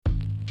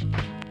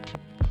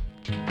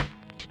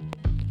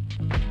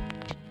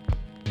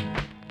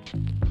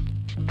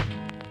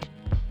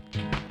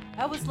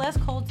I was less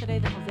cold today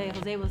than Jose.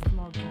 Jose was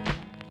more cold.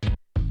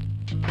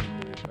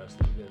 Really impressed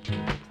that you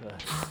guys were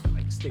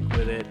able to stick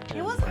with it.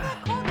 It wasn't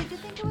that cold. Did you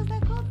think it was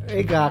that cold?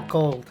 It got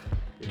cold.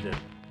 It did.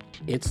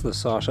 It's the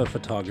Sasha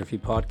Photography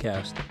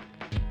Podcast.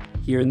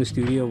 Here in the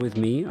studio with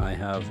me, I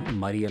have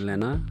Maria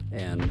Elena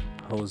and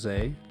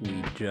Jose.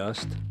 We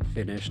just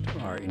finished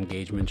our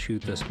engagement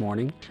shoot this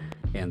morning,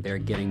 and they're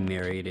getting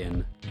married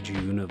in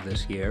June of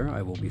this year.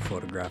 I will be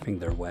photographing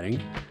their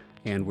wedding,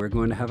 and we're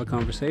going to have a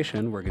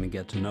conversation. We're going to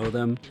get to know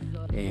them,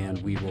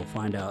 and we will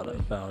find out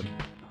about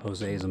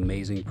Jose's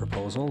amazing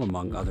proposal,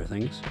 among other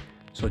things.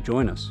 So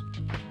join us.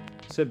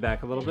 Sit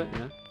back a little bit,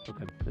 yeah?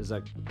 Okay. Is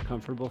that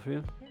comfortable for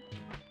you? Yeah.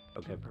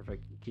 Okay,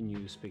 perfect. Can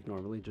you speak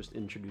normally? Just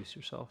introduce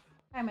yourself.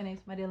 Hi, my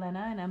name's Maria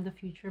Elena, and I'm the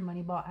future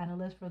Moneyball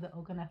analyst for the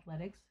Oakland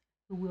Athletics,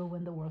 who will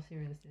win the World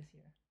Series this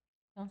year.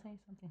 Don't say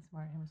something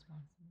smart in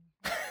response to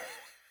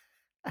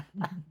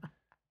me.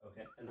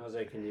 Okay. And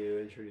Jose, can you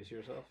introduce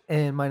yourself?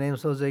 And my name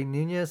is Jose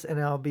Nunez,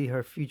 and I'll be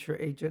her future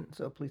agent.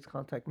 So please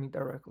contact me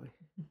directly.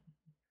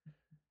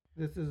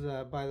 This is,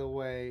 by the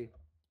way,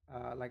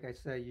 like I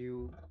said,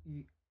 you're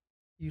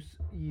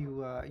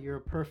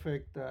a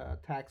perfect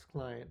tax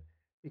client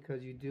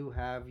because you do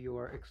have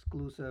your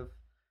exclusive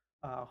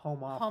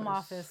home office. Home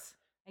office,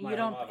 and My you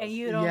home don't, office. and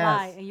you don't Yes.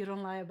 lie, and you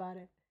don't lie about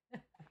it.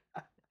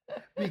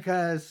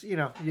 Because you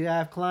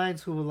have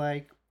clients who are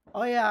like,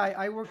 oh yeah,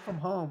 I work from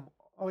home.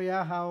 Oh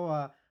yeah,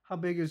 how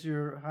big is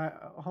your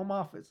home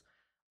office?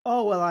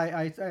 Oh well,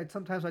 I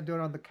sometimes I do it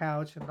on the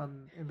couch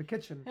and in the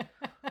kitchen.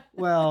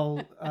 Well,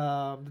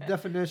 the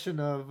definition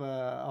of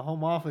a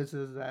home office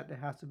is that it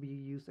has to be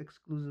used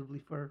exclusively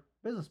for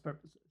business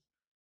purposes,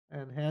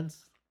 and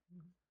hence,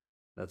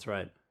 That's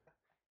right.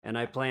 And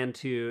I plan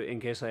to, in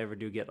case I ever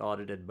do get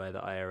audited by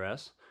the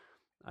IRS,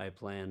 I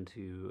plan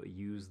to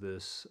use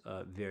this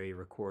very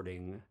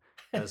recording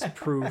as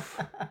proof.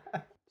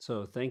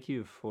 So thank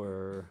you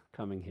for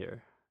coming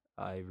here.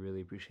 I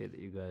really appreciate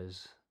that you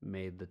guys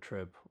made the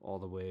trip all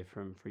the way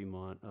from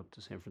Fremont up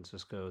to San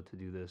Francisco to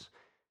do this.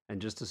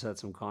 And just to set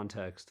some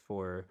context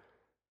for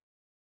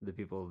the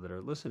people that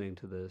are listening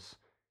to this,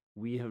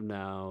 we have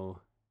now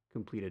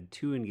completed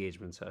 2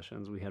 engagement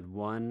sessions. We had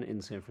one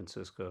in San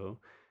Francisco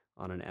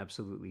on an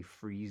absolutely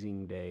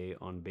freezing day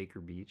on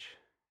Baker Beach,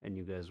 and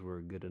you guys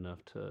were good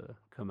enough to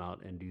come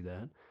out and do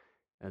that.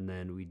 And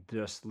then we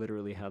just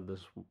literally had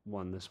this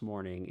one this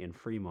morning in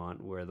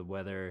Fremont where the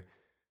weather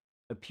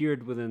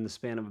appeared within the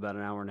span of about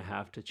an hour and a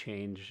half to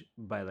change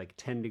by like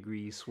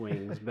 10-degree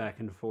swings back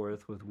and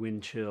forth with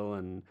wind chill,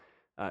 and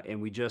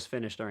we just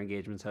finished our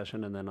engagement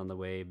session, and then on the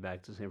way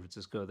back to San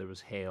Francisco there was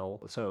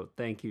hail. So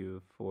thank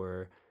you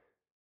for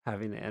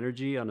having the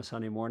energy on a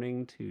Sunday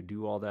morning to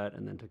do all that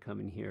and then to come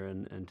in here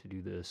and to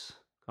do this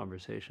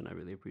conversation. I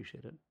really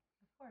appreciate it.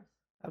 Of course.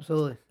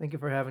 absolutely. Thank you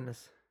for having us.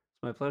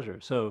 It's my pleasure.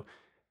 So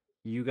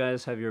you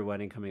guys have your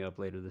wedding coming up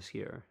later this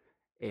year.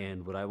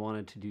 And what I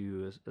wanted to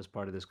do as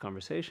part of this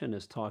conversation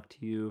is talk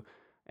to you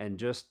and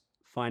just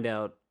find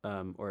out,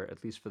 or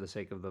at least for the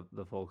sake of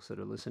the folks that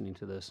are listening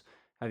to this,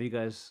 have you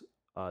guys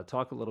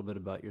talk a little bit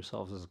about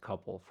yourselves as a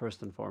couple,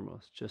 first and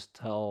foremost. Just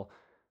tell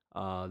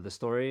the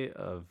story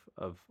of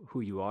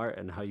who you are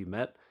and how you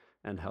met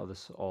and how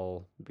this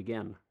all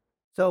began.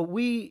 So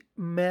we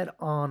met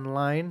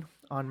online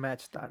on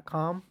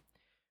Match.com.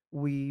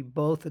 We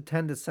both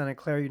attended Santa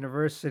Clara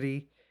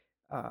University,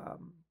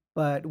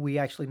 but we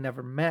actually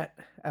never met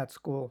at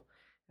school,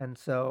 and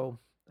so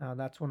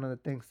that's one of the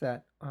things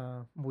that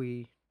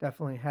we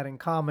definitely had in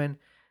common,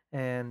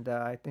 and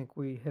I think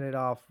we hit it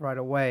off right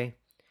away.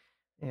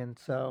 And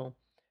so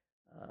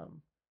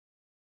um,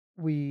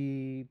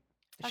 we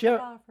Talk share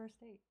about our first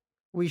date.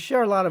 we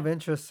share a lot of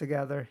interests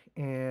together,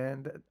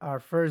 and our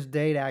first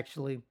date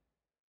actually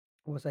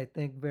was, I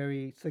think,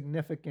 very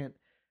significant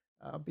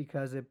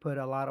because it put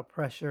a lot of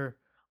pressure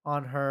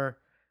on her.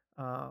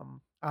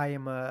 I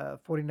am a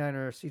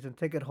 49er season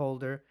ticket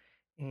holder,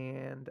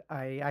 and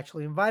I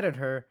actually invited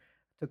her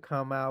to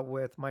come out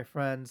with my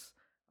friends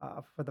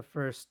for the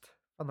first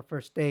on the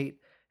first date.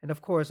 And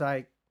of course,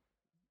 I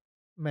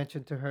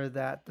mentioned to her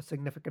that the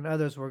significant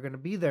others were going to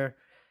be there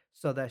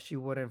so that she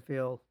wouldn't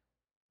feel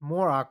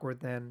more awkward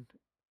than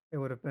it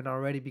would have been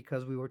already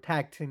because we were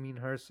tag teaming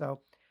her. So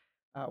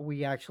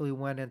we actually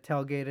went and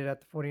tailgated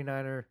at the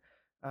 49er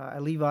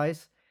at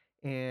Levi's,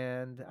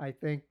 and I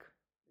think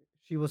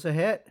she was a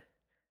hit,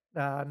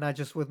 not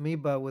just with me,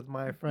 but with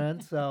my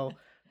friends. So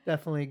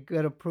definitely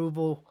good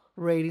approval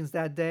ratings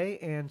that day,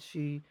 and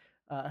she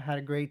had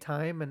a great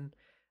time. And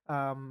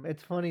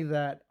it's funny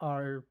that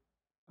our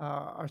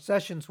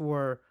sessions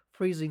were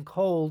freezing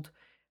cold.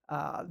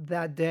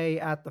 That day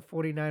at the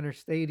 49er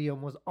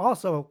stadium was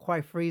also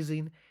quite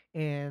freezing,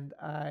 and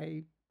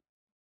I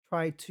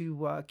tried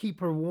to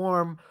keep her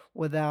warm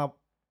without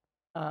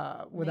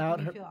Making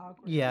you her. feel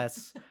awkward.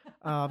 Yes,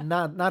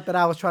 not that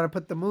I was trying to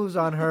put the moves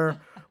on her,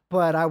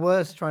 but I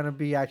was trying to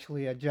be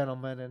actually a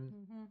gentleman and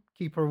Mm-hmm.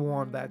 keep her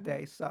warm that Mm-hmm.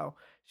 day. So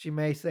she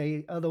may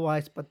say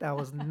otherwise, but that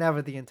was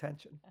never the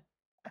intention.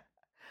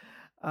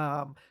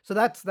 So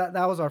that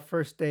was our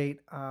first date,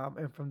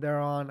 and from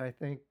there on, I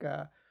think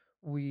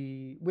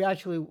we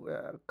actually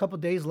a couple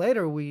days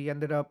later we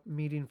ended up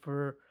meeting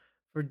for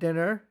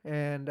dinner,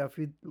 and a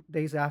few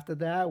days after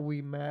that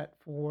we met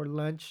for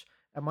lunch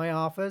at my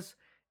office,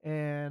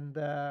 and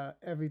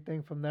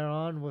everything from there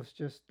on was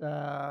just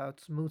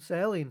smooth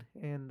sailing,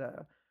 and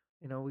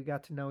we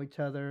got to know each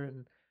other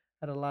and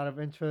had a lot of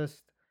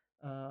interest,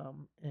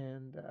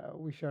 and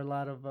we share a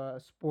lot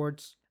of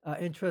sports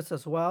interests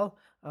as well,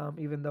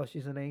 even though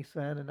she's an A's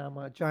fan and I'm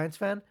a Giants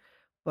fan.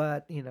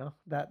 But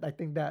that I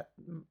think that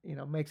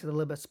makes it a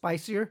little bit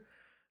spicier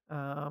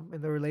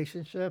in the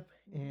relationship.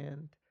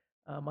 And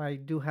I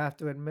do have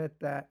to admit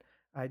that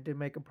I did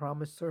make a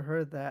promise to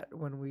her that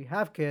when we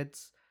have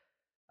kids,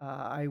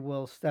 I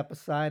will step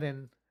aside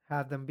and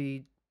have them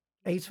be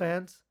Ace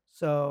fans.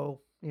 So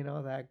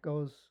that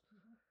goes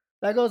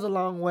a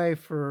long way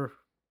for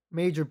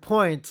major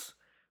points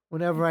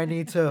whenever I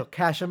need to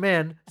cash them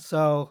in.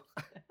 So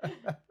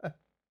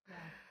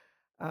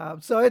Yeah.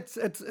 so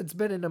it's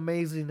been an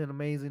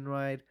amazing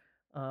ride,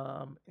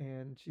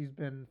 and she's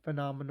been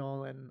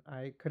phenomenal, and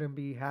I couldn't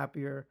be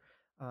happier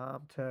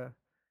to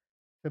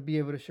be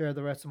able to share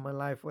the rest of my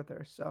life with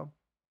her. So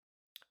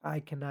I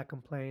cannot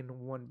complain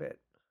one bit.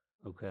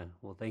 Okay.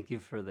 Well, thank you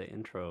for the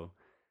intro.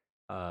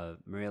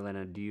 Maria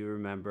Elena, do you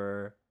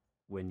remember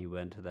when you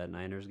went to that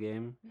Niners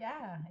game?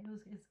 Yeah,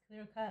 it's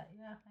clear cut.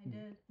 Yeah, I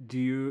did. Do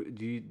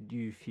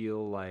you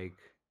feel like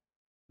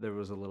there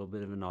was a little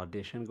bit of an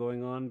audition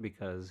going on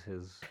because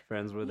his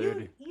friends were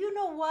there? You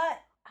know what?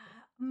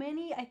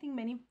 I think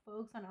many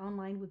folks on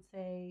online would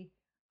say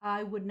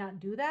I would not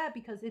do that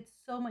because it's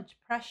so much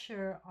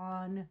pressure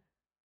on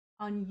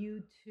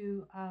you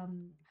to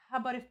how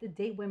about if the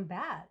date went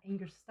bad and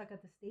you're stuck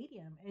at the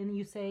stadium and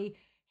you say,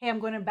 hey, I'm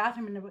going to the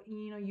bathroom,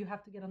 and you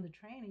have to get on the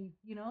train,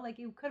 and like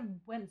it could have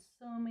went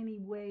so many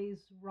ways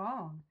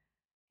wrong.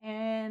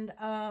 And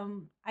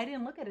I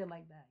didn't look at it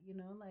like that,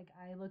 like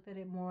I looked at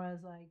it more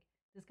as like,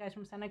 this guy's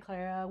from Santa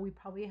Clara, we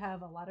probably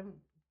have a lot of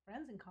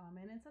friends in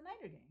common, it's a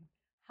Niner game,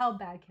 how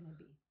bad can it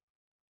be,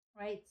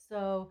 right?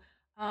 So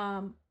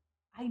um,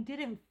 I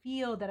didn't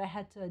feel that I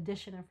had to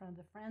audition in front of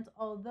the friends,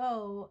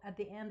 although at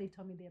the end they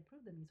told me they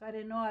approved of me. So I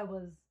didn't know I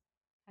was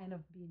kind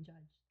of being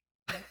judged.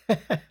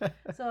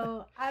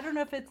 So I don't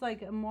know if it's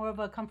like more of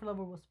a comfort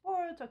level with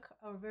sports,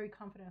 or very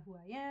confident who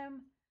I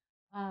am.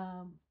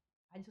 Um,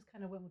 I just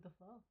kind of went with the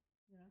flow,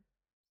 you know.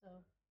 So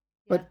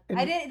yeah, but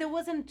I and didn't. There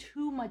wasn't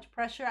too much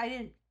pressure. I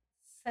didn't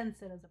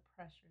sense it as a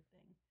pressure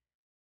thing.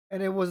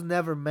 and it was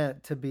never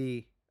meant to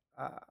be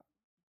uh,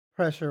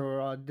 pressure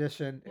or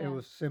audition. It Yeah,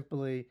 was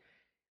simply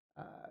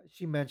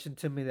she mentioned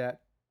to me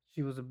that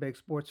she was a big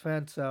sports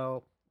fan,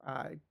 so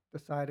I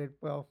decided,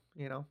 well,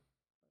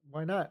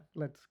 why not?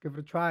 Let's give it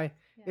a try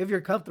yeah, if you're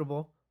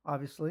comfortable,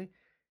 obviously.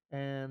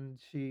 And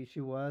she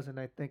was, and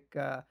I think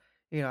I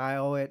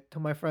owe it to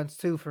my friends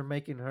too for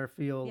making her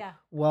feel yeah.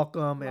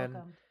 welcome and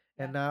Welcomed.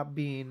 and Yeah. not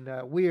being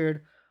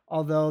weird.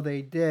 Although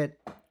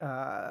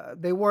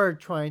they were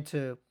trying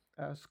to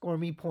score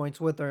me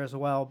points with her as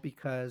well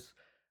because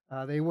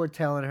they were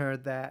telling her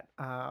that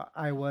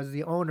I was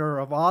the owner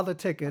of all the Of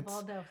all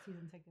tickets, the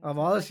season tickets, of and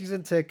all I'm the like,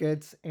 season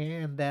tickets,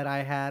 and that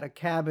I had a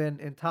cabin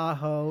in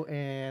Tahoe,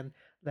 and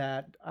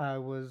that I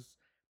was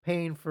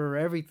paying for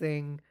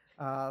everything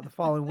the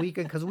following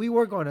weekend because we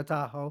were going to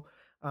Tahoe.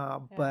 yeah.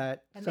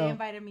 But And they so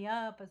invited me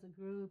up as a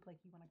group, like,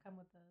 you want to come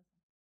with us?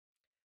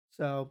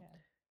 So,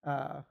 Yeah.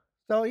 uh,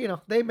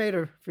 they made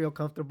her feel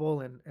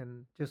comfortable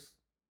and just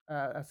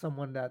as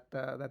someone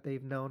that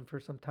they've known for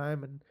some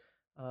time, and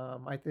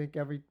I think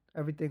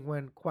everything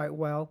went quite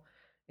well.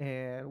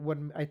 And what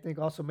I think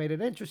also made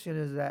it interesting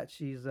is that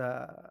she's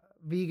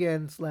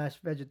vegan slash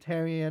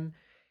vegetarian,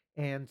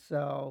 and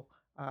so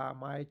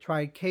I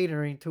tried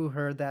catering to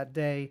her that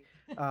day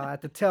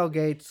at the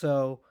tailgate.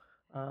 So,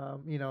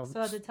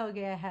 So at the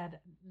tailgate, I had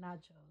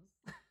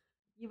nachos,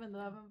 even though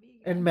I'm a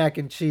and vegan. mac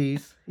and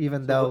cheese,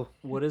 even So what though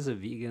what is a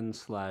vegan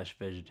slash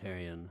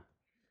vegetarian?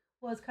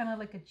 Well, it's kind of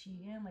like a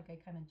cheating. Like I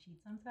kind of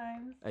cheat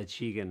sometimes. A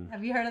chegan.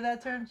 Have you heard of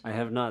that term, I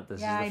have cheating? not. This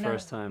is Yeah, the I know.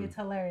 first time. It's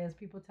hilarious.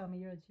 People tell me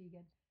you're a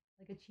cheating,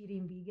 like a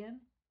cheating vegan,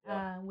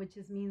 which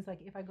is means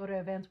like if I go to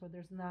events where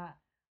there's not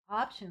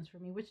options for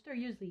me, which there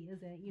usually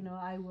isn't,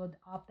 I would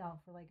opt out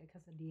for like a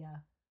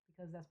quesadilla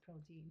because that's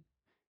protein.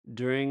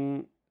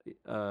 During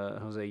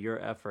Jose, your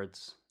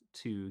efforts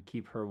to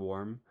keep her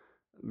warm,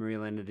 Maria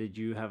Elena, did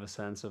you have a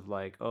sense of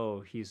like,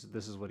 oh,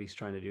 this is what he's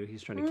trying to do.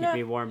 He's trying to keep No.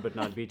 me warm, but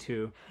not be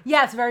too.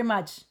 Yes, very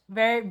much,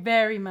 very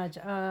very much.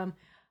 I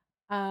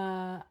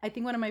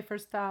think one of my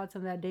first thoughts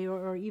on that day,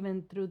 or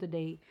even through the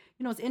day,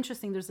 it's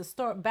interesting. There's a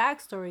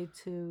backstory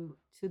to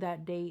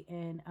that date,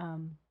 and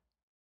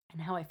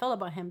how I felt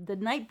about him. The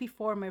night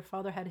before, my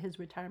father had his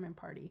retirement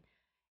party,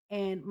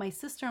 and my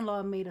sister in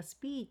law made a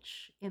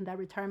speech in that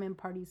retirement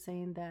party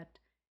saying that,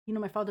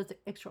 my father's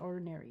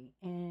extraordinary,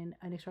 and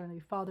an extraordinary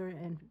father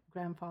and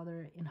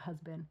grandfather and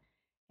husband.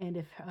 And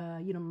if,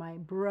 my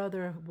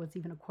brother was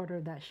even a quarter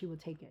of that, she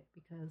would take it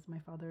because my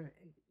father,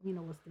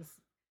 was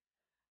this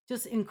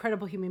just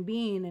incredible human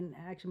being and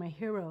actually my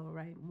hero,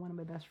 right? One of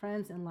my best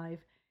friends in life.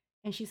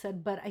 And she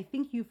said, but I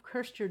think you've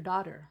cursed your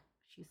daughter,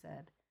 she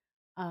said.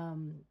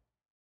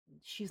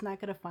 she's not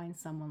going to find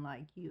someone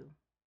like you.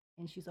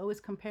 And she's always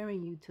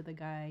comparing you to the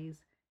guys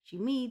she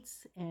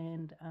meets.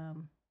 And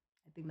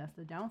I think that's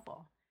the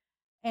downfall.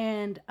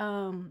 And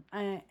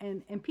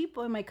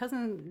people, and my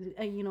cousin,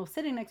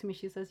 sitting next to me,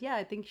 she says, "Yeah,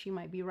 I think she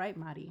might be right,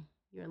 Mari.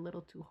 You're a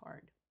little too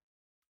hard."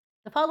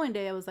 The following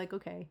day, I was like,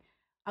 "Okay."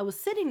 I was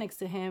sitting next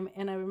to him,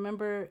 and I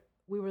remember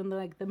we were in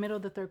the middle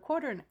of the third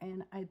quarter,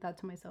 and I thought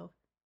to myself,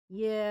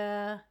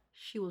 "Yeah,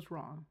 she was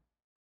wrong."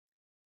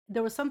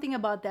 There was something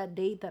about that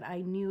date that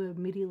I knew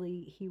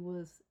immediately he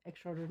was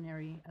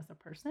extraordinary as a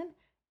person.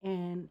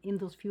 And in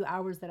those few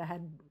hours that I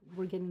had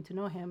were getting to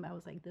know him, I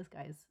was like, this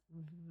guy is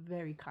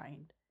very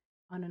kind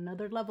on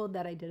another level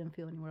that I didn't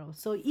feel anywhere else.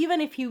 So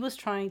even if he was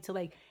trying to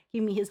like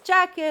give me his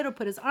jacket or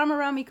put his arm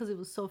around me because it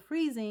was so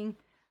freezing,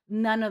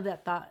 none of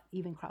that thought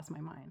even crossed my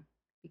mind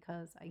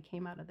because I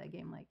came out of that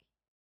game like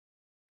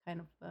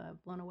kind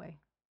of blown away.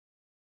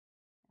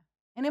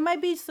 And it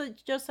might be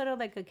just sort of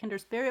like a kinder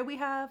spirit we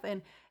have,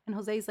 and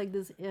Jose's like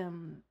this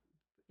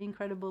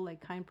incredible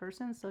like kind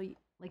person. So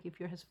like if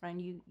you're his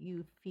friend,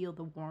 you feel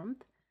the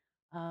warmth.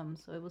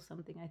 So it was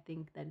something I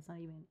think that it's not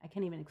even I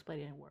can't even explain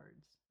it in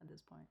words at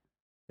this point.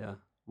 Yeah.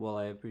 Well,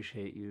 I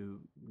appreciate you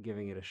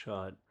giving it a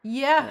shot.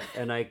 Yeah.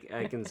 And I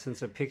can,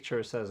 since a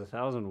picture says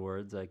 1,000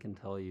 words, I can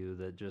tell you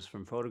that just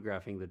from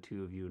photographing the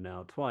two of you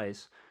now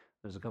twice,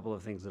 there's a couple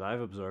of things that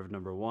I've observed.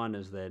 Number one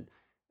is that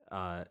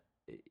uh,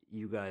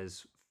 you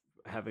guys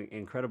have an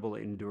incredible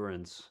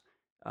endurance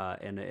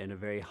and a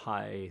very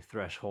high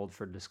threshold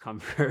for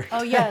discomfort.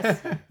 Oh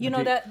yes. Be-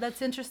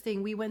 That's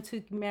interesting. We went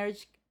to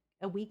marriage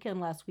a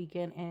weekend last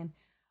weekend, and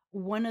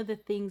one of the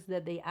things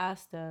that they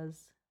asked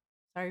us,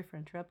 sorry for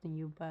interrupting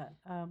you, but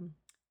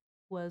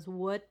was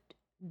what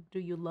do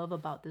you love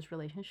about this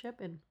relationship?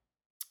 And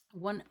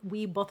one,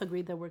 we both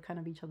agreed that we're kind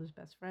of each other's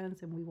best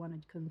friends and we want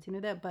to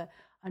continue that. But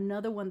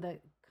another one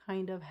that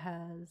kind of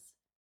has,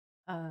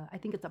 I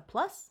think it's a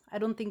plus. I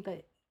don't think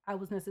that I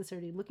was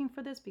necessarily looking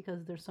for this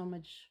because there's so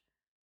much,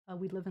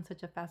 we live in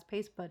such a fast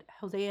pace, but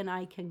Jose and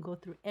I can go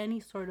through any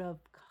sort of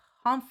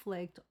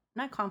conflict,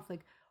 not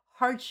conflict,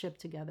 hardship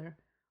together,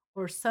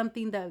 or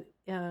something that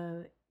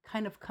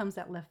kind of comes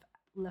at left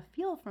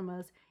field from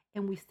us,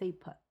 and we stay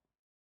put.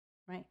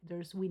 Right?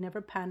 We never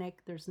panic.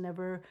 There's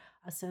never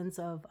a sense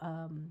of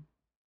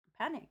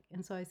panic.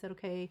 And so I said,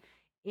 okay,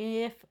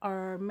 if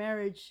our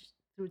marriage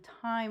through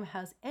time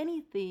has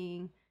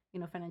anything,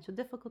 financial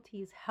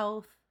difficulties,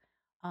 health,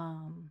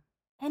 um,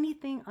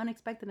 anything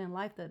unexpected in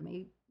life that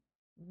may,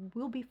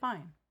 we'll be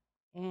fine.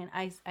 And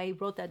I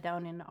wrote that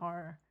down in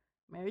our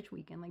marriage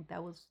weekend. Like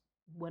that was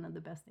one of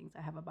the best things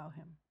I have about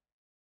him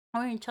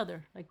or each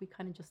other. Like we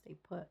kind of just stay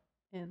put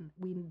and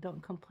we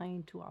don't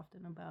complain too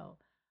often about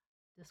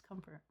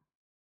discomfort.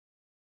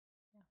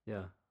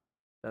 yeah,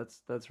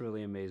 that's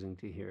really amazing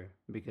to hear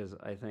because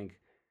I think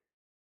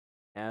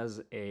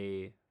as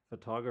a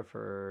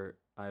photographer,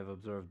 I've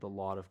observed a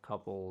lot of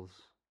couples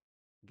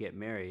get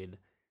married,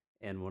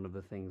 and one of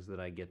the things that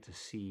I get to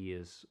see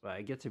is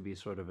I get to be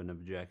sort of an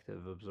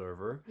objective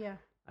observer. Yeah.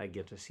 I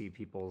get to see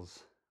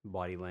people's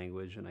body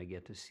language, and I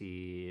get to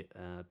see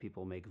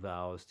people make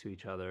vows to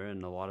each other,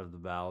 and a lot of the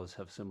vows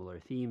have similar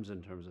themes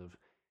in terms of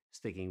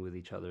sticking with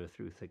each other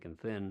through thick and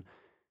thin.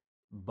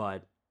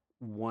 But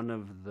one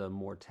of the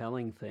more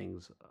telling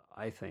things,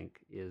 I think,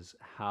 is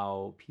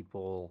how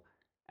people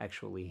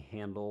actually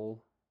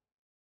handle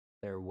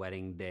their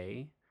wedding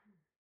day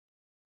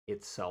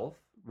itself,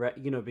 right?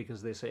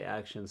 Because they say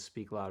actions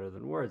speak louder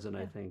than words, and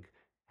I Yeah. think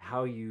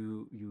how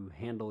you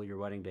handle your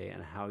wedding day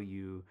and how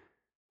you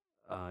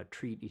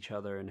treat each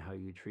other and how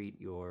you treat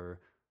your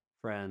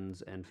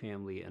friends and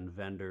family and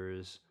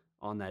vendors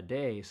on that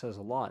day says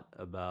a lot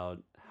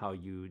about how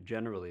you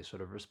generally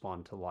sort of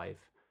respond to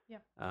life. Yeah.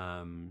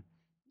 Um,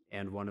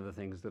 and one of the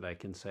things that I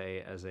can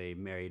say as a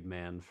married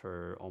man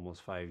for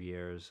almost 5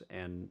 years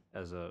and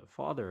as a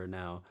father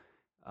now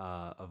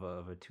of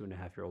a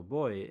 2.5-year-old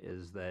boy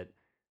is that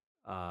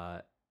uh,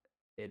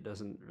 it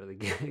doesn't really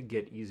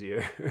get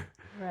easier.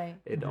 Right.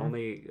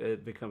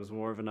 It becomes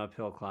more of an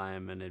uphill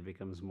climb and it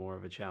becomes more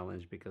of a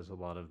challenge because a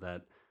lot of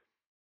that,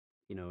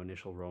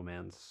 initial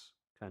romance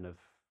kind of,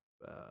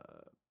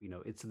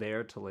 it's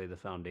there to lay the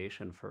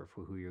foundation for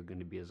who you're going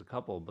to be as a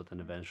couple, but then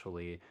Right.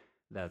 eventually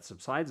that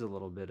subsides a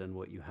little bit and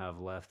what you have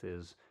left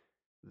is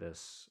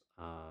this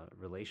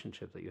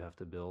relationship that you have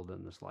to build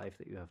and this life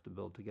that you have to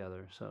build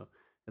together. So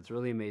it's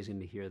really amazing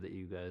to hear that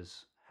you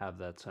guys have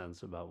that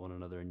sense about one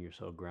another and you're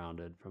so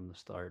grounded from the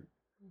start.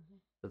 Mhm.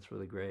 That's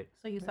really great.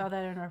 So you saw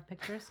that in our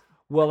pictures?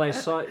 Well, I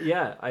saw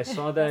That's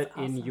that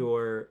awesome. in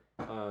your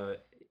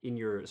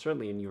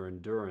certainly in your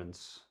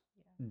endurance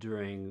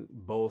during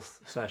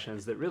both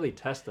sessions that really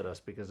tested us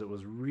because it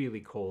was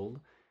really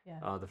cold.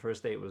 Yeah. The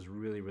first day it was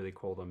really, really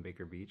cold on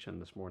Baker Beach,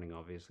 and this morning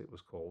obviously it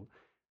was cold.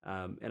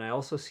 And I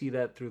also see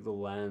that through the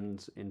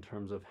lens in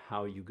terms of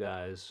how you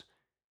guys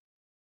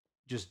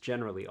just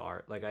generally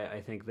are. Like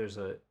I think there's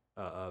a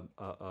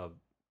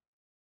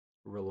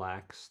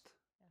relaxed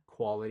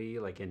quality,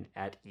 like an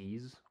at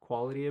ease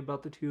quality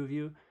about the two of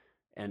you,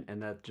 and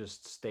that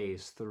just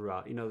stays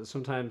throughout.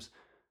 Sometimes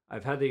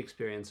I've had the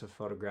experience of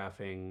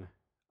photographing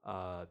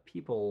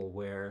people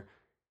where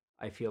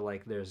I feel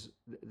like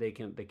they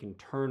can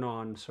turn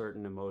on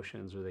certain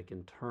emotions, or they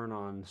can turn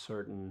on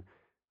certain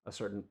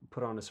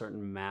put on a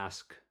certain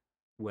mask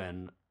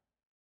when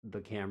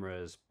the camera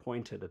is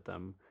pointed at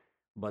them,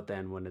 but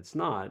then when it's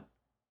not,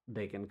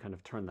 they can kind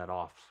of turn that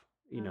off,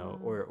 Uh,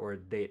 or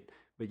they.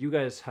 But you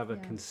guys have a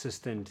yeah.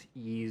 consistent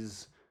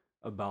ease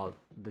about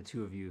the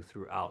two of you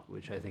throughout,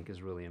 which I think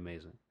is really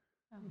amazing.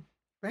 Oh,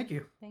 Thank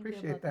you. thank you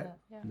Appreciate about that. that.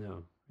 Yeah,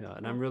 No, yeah, that's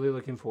and I'm cool. really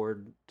looking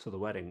forward to the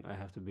wedding. I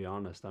have to be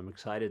honest. I'm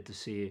excited to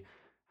see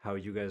how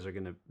you guys are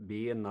going to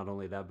be, and not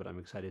only that, but I'm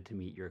excited to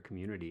meet your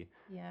community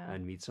Yeah,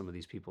 and meet some of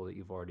these people that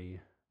you've already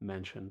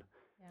mentioned.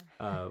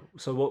 yeah.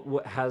 So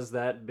what has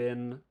that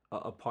been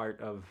a part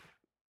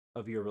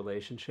of your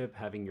relationship,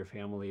 having your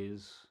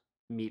families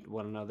meet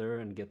one another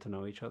and get to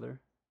know each other?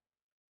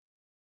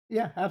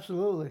 Yeah,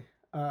 absolutely.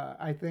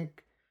 I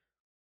think,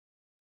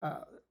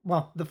 uh,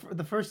 well,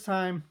 the first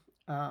time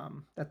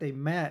that they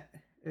met,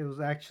 it was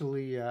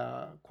actually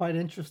quite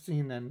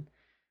interesting, and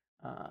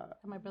uh,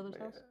 At my brother's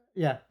house.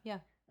 yeah, Yeah,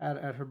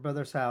 at her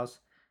brother's house.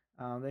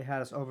 They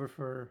had us over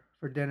for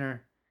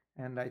dinner,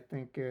 and I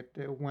think it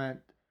went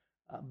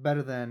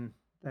better than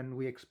we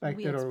we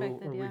expected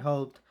expected. or we Yeah,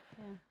 hoped.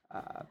 yeah.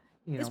 Uh,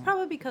 you It's know,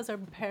 probably because our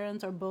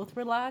parents are both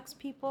relaxed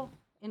people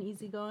and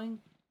easygoing,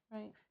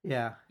 right?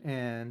 yeah,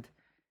 and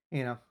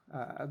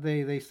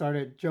they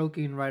started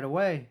joking right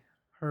away.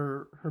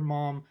 Her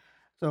mom,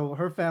 so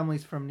her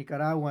family's from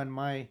Nicaragua,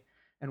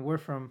 and we're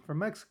from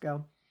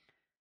Mexico,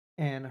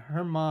 and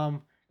her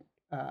mom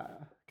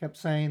kept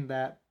saying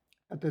that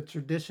the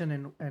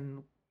tradition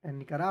in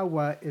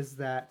Nicaragua is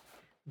that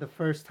the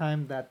first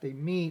time that they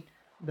meet,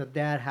 the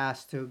dad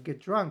has to get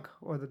drunk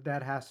or the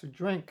dad has to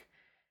drink.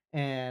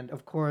 And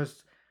of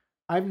course,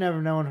 I've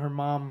never known her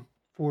mom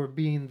for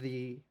being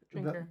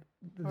Drinker,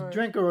 the or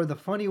drinker or the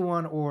funny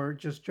one or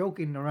just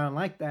joking around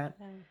like that.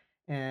 yeah.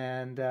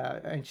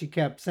 And she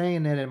kept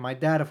saying it, and my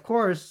dad, of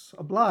course,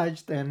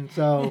 obliged, and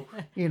so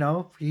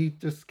he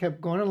just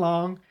kept going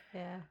along.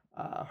 Yeah.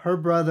 Her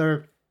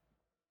brother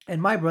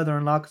and my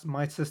brother-in-law, because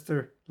my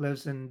sister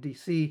lives in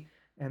DC,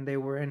 and they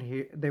were in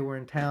here, they were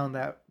in town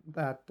that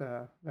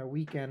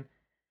weekend,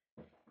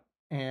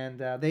 and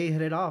they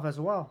hit it off as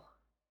well.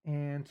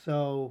 And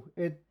so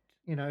it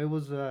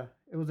was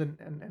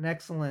an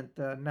excellent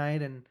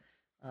night,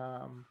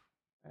 um,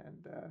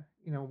 and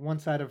one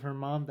side of her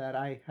mom that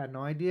I had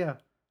no idea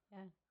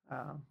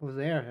Yeah. was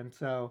there, and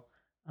so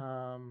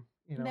um,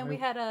 you And know then we it,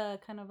 had a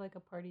kind of like a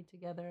party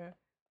together.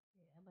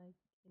 Yeah,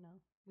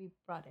 like, we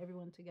brought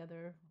everyone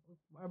together,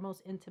 our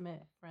most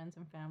intimate friends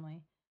and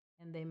family,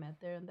 and they met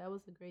there, and that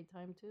was a great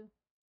time too.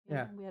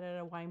 yeah, We had it at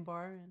a wine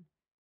bar, and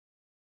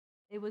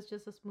it was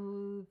just a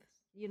smooth,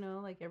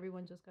 like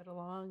everyone just got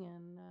along.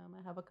 And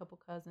I have a couple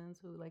cousins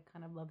who like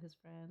kind of love his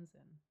friends,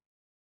 and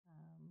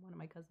one of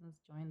my cousins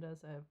joined us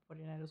at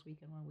 49ers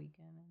weekend one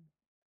weekend,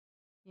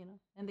 and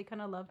and they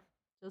kind of love,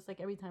 just like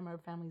every time our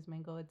families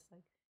mingle, it's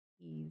like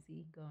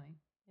easy going.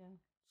 Yeah.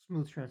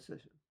 smooth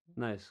transition.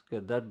 Nice,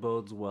 good. That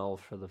bodes well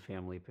for the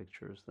family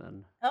pictures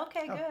then.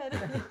 Okay, Oh,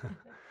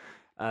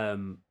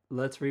 good.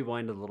 Let's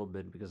rewind a little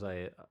bit because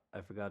I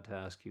forgot to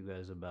ask you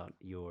guys about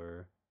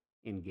your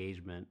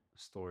engagement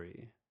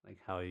story, like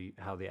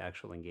how the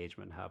actual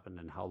engagement happened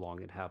and how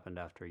long it happened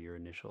after your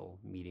initial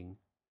meeting.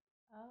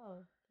 Oh,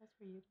 that's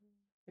for you.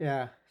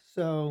 yeah.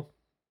 So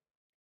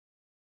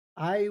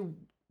I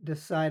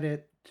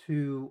decided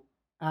to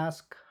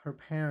ask her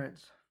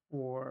parents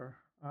for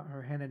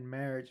her hand in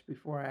marriage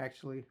before I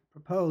actually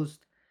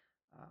proposed.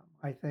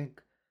 I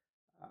think,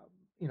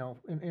 um,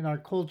 in our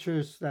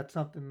cultures, that's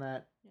something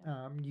that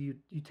Yeah. you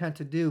tend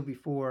to do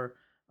before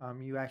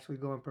you actually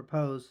go and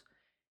propose.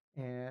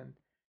 And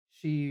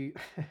she,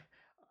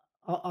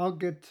 I'll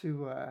get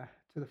to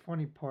the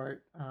funny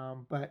part,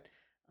 but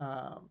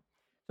um,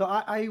 so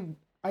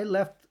I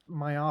left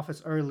my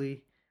office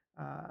early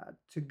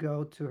to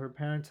go to her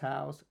parents'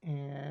 house,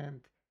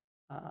 and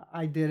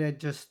I did it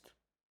just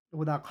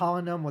without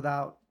calling them,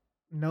 without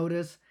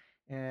notice.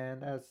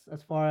 And as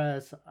far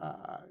as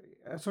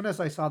soon as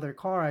I saw their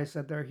car, I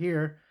said they're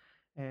here,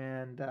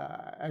 and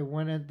I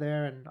went in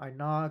there and I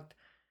knocked,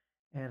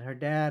 and her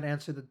dad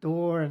answered the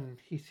door, and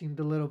he seemed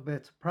a little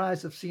bit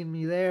surprised of seeing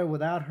me there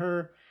without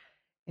her.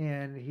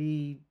 And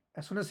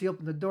as soon as he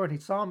opened the door and he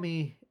saw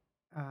me,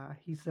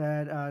 he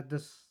said,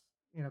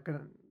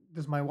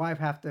 does my wife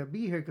have to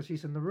be here because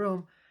she's in the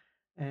room?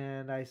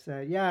 And I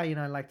said, yeah,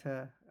 I'd like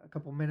to a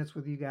couple minutes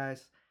with you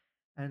guys.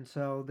 And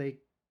so they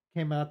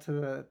came out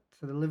to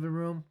the living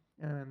room,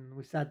 and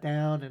we sat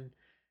down, and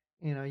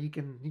you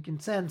can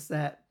sense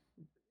that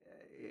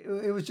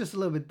it was just a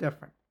little bit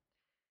different.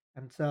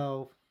 And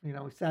so we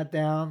sat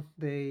down.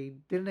 They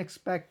didn't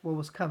expect what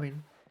was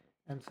coming,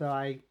 and so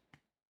I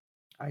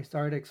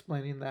started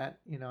explaining that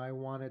I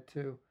wanted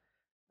to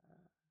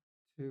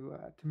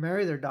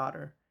marry their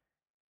daughter,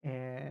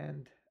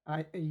 and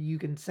I you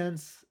can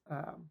sense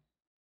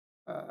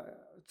uh,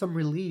 some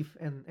relief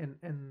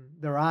in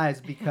their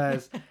eyes,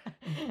 because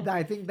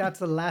I think that's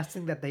the last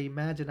thing that they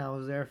imagined I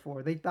was there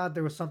for. They thought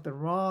there was something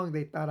wrong.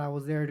 They thought I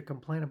was there to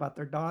complain about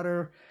their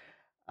daughter.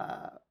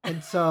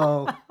 And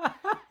so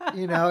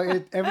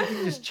it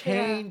everything just Yeah.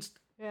 changed.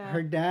 Yeah.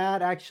 Her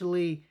dad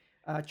actually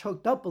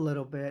choked up a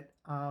little bit.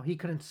 He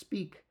couldn't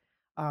speak.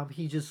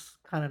 He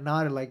just kind of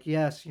nodded like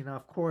yes,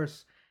 of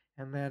course.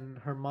 And then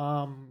her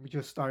mom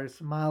just started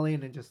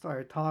smiling and just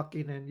started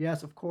talking and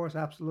yes, of course,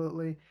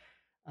 absolutely.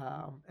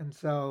 And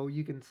so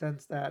you can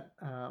sense that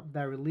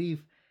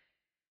relief.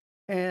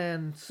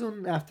 And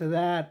soon after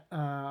that,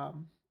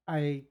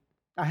 I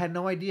I had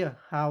no idea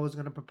how I was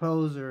going to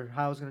propose or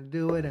how I was going to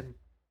do it. And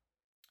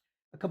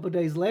a couple of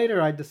days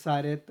later, I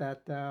decided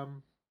that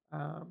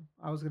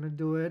I was gonna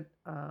do it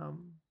uh,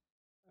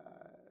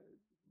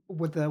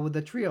 with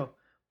the trio,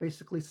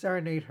 basically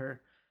serenade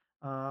her,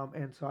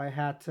 and so I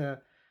had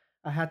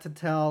to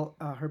tell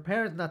her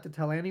parents not to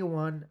tell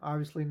anyone.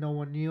 Obviously, no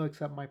one knew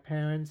except my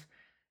parents,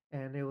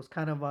 and it was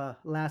kind of a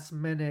last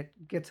minute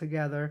get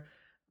together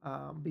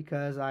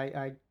because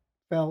I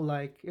felt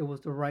like it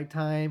was the right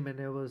time and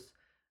it was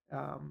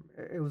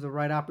the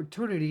right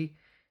opportunity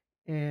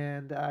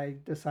and I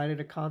decided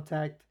to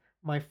contact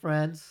my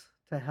friends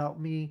to help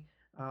me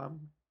um,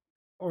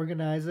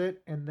 organize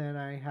it. And then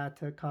I had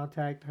to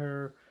contact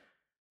her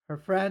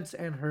friends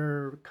and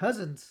her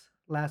cousins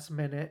last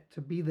minute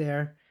to be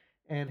there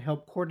and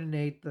help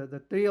coordinate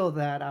the trio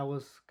that I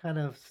was kind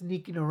of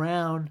sneaking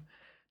around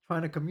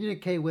trying to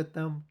communicate with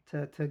them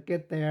to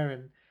get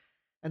there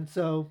and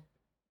so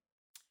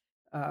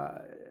uh,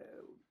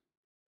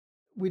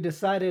 we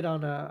decided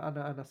on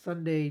a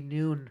Sunday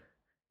noon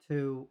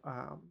to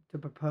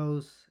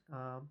propose,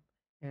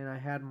 and I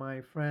had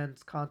my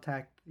friends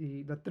contact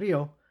the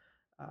trio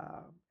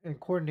uh, and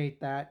coordinate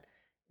that.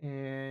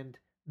 And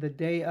the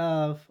day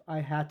of, I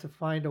had to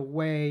find a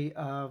way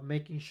of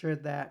making sure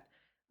that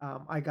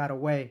I got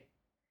away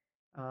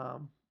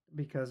um,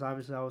 because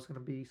obviously I was going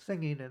to be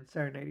singing and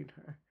serenading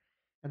her.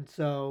 And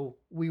so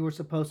we were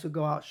supposed to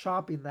go out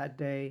shopping that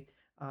day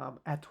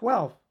at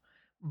 12,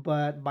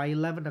 but by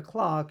 11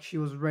 o'clock, she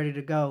was ready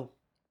to go.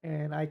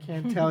 And I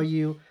can tell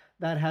you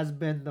that has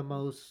been the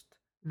most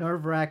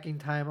nerve wracking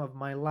time of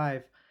my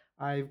life.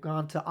 I've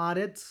gone to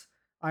audits,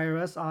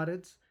 IRS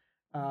audits,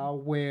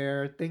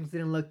 where things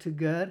didn't look too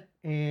good.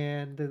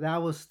 And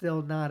that was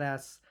still not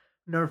as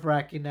nerve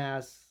wracking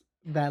as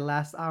that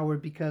last hour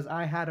because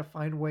I had to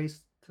find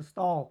ways to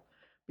stall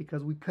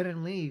because we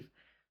couldn't leave.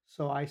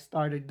 So I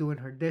started doing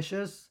her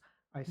dishes.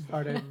 I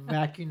started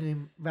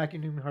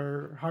vacuuming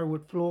her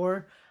hardwood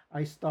floor.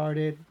 I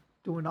started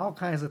doing all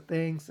kinds of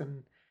things,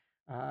 and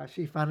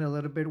she found it a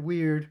little bit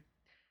weird.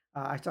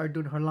 I started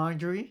doing her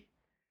laundry,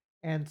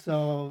 and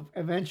so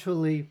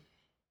eventually,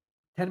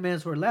 10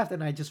 minutes were left,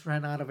 and I just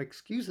ran out of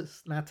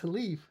excuses not to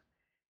leave.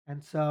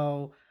 And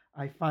so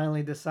I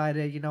finally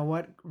decided, you know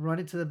what, run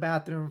into the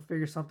bathroom,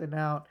 figure something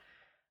out.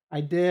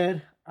 I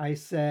did. I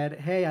said,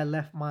 "Hey, I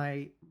left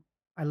my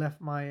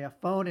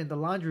phone in the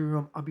laundry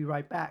room. I'll be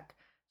right back."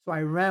 So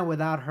I ran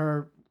without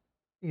her,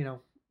 you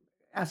know,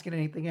 asking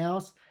anything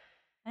else.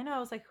 I know. I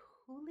was like,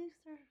 who leaves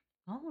their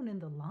phone in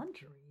the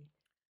laundry?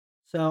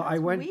 So I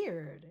That's went.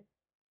 weird.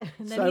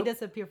 And then he So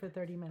disappeared for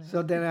 30 minutes.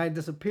 so then I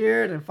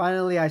disappeared, and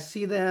finally I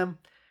see them.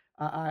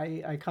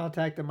 I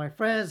contacted my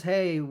friends.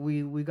 Hey,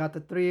 we got the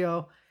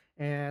trio,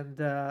 and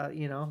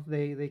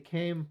they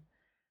came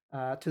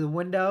to the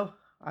window.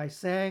 I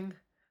sang.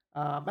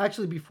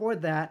 Actually, before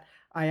that,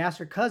 I asked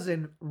her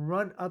cousin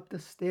run up the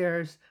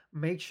stairs,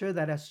 make sure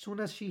that as soon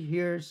as she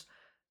hears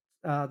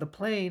the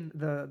plane,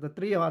 the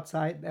trio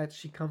outside, that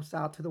she comes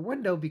out to the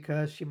window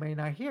because she may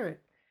not hear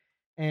it.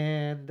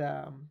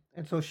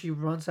 And so she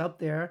runs up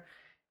there,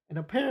 and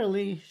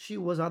apparently she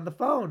was on the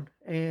phone,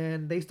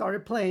 and they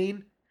started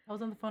playing. I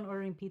was on the phone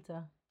ordering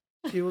pizza.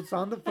 She was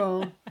on the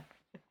phone,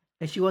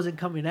 and she wasn't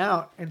coming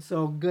out. And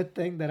so, good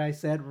thing that I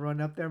said, run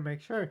up there,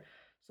 make sure.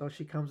 So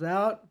she comes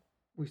out.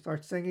 We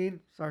start singing,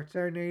 start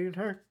serenading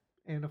her,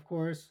 and of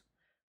course,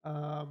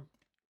 um,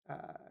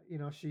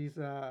 she's.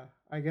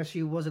 I guess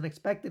she wasn't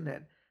expecting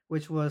it,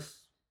 which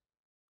was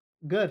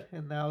good,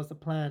 and that was the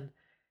plan.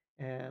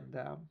 And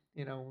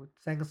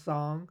sang a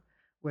song,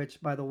 which,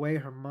 by the way,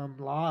 her mom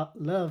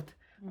loved.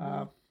 Hmm.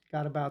 Uh,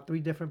 got about three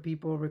different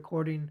people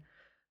recording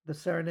the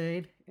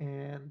serenade,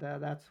 and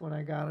that's when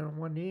I got on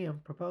one knee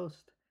and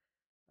proposed.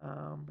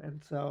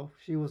 And so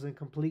she was in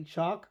complete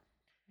shock.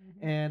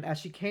 Hmm. And as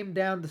she came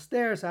down the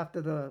stairs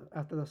after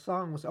the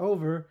song was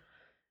over,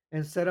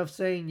 instead of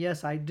saying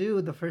yes I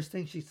do, the first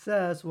thing she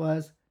says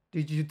was,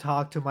 "Did you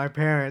talk to my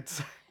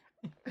parents?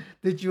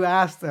 Did you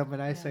ask them?"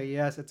 And I Yeah. say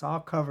yes, it's all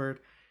covered.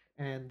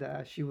 And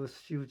she was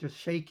just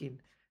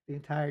shaking the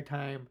entire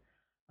time.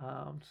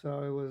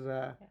 So it was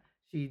Yeah.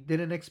 she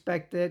didn't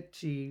expect it.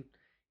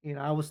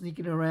 I was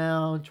sneaking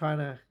around trying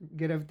to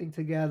get everything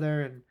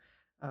together, and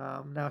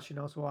now she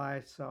knows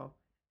why. So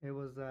it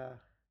was uh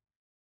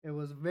it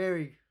was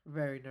very,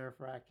 very nerve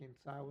wracking.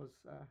 So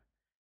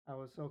I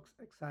was so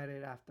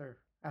excited after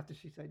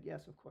she said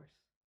yes, of course.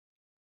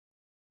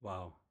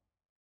 Wow,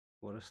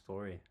 what a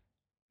story.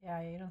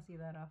 Yeah, you don't see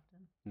that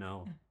often.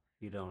 No,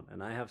 you don't.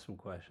 And I have some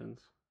questions.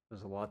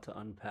 There's a lot to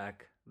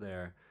unpack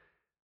there.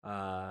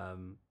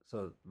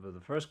 So the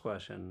first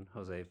question,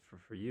 Jose,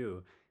 for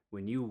you,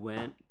 when you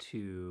went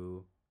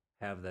to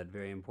have that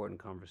very important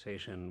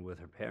conversation with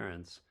her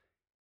parents,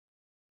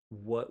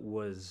 what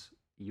was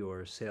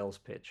your sales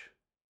pitch?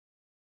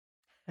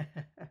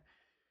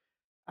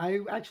 I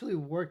actually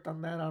worked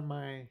on that on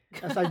my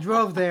as I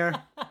drove there,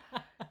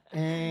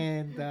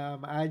 and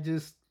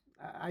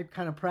I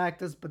kind of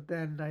practiced, but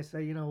then I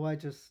say, you know what,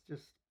 just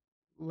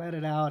let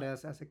it out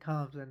as it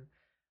comes. And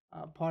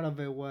part of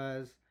it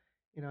was,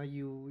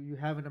 you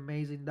have an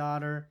amazing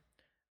daughter.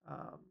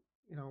 Um,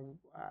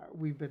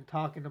 we've been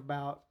talking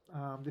about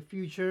the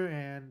future,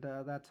 and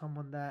that's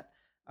someone that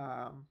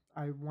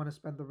I want to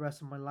spend the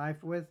rest of my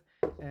life with.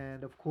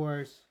 And of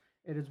course,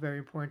 it is very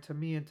important to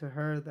me and to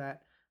her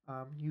that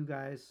you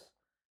guys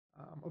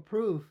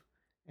approve,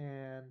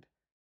 and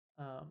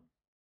um,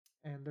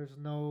 and there's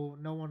no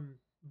one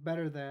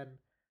better than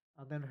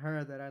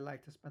her that I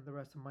like to spend the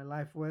rest of my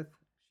life with.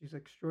 She's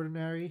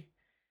extraordinary,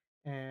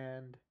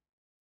 and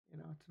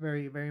it's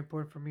very very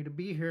important for me to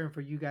be here and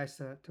for you guys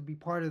to be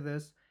part of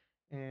this,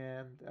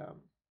 and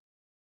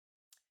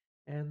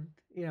and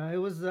it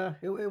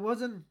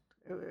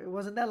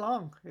wasn't that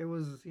long. It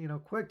was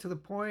quick to the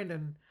point,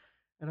 and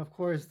of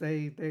course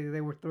they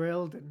were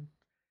thrilled, and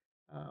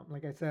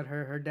like I said,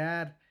 her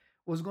dad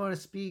was going to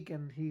speak,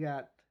 and he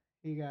got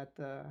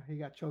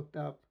choked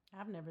up.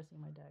 I've never seen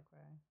my dad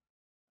cry.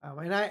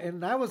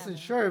 And I wasn't Ever.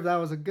 sure if that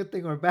was a good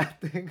thing or a bad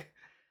thing.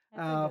 It's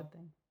a uh, good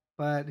thing.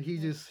 but he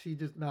Yes.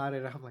 just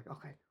nodded. I'm like,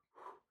 okay,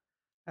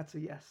 that's a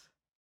yes.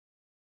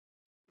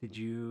 Did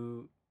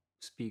you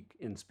speak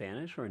in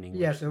Spanish or in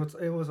English? Yes,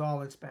 it was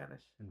all in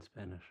Spanish. In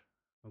Spanish.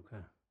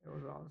 Okay. It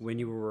was all in When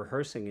you Spanish. were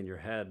rehearsing in your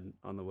head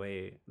on the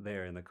way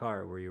there in the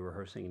car, were you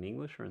rehearsing in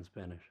English or in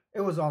Spanish?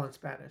 It was all in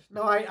Spanish.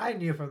 No, I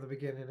knew from the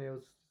beginning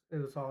it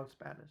was all in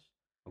Spanish.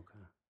 Okay.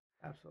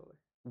 Absolutely.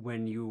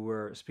 When you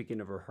were speaking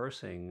of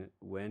rehearsing,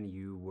 when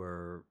you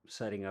were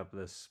setting up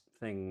this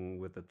thing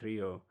with the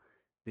trio,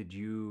 did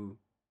you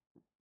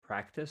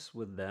practice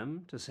with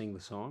them to sing the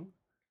song?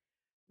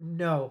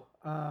 No.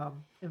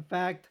 In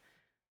fact,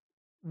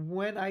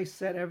 when I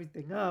set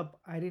everything up,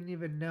 I didn't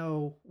even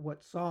know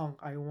what song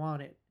I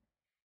wanted.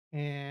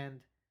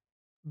 And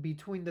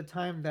between the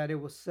time that it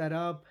was set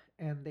up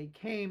and they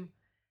came,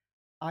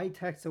 I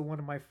texted one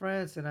of my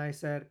friends and I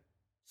said,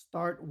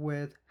 "Start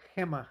with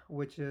Gema,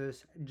 which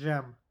is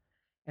gem."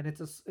 And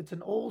it's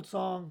an old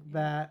song Yeah.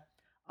 that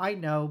I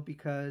know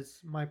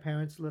because my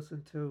parents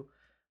listened to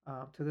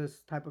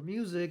this type of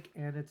music,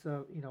 and it's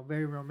a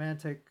very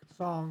romantic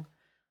song,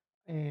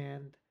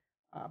 and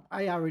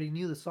I already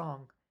knew the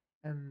song,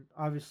 and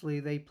obviously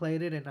they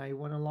played it, and I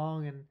went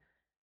along,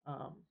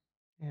 um,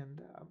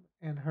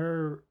 and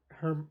her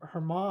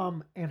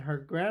mom and her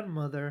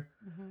grandmother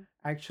Mm-hmm.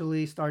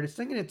 actually started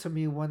singing it to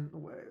me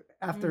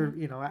after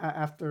Mm-hmm.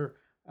 after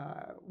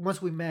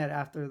once we met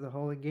after the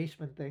whole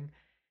engagement thing,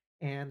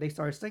 and they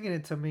started singing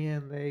it to me,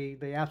 and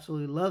they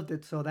absolutely loved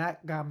it, so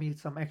that got me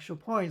some extra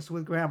points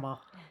with grandma.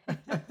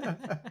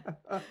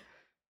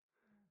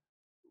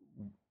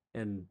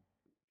 And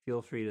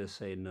feel free to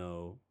say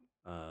no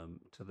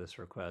to this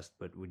request,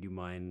 but would you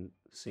mind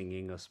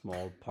singing a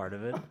small part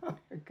of it? Oh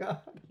my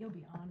god. He'll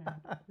be honored.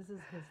 This is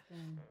his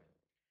thing.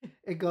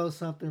 It goes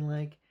something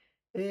like,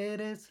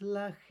 eres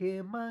la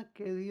gema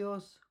que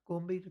Dios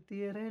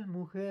convirtiera en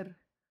mujer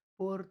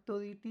por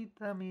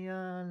toditita mi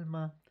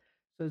alma.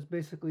 So it's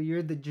basically,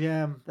 you're the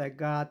gem that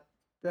God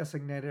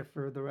designated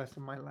for the rest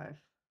of my life.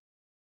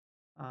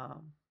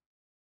 um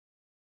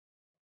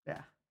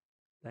yeah.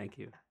 Thank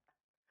you.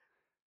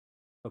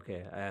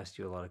 Okay, I asked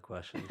you a lot of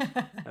questions.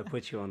 I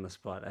put you on the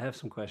spot. I have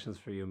some questions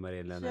for you,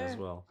 Maria Elena, as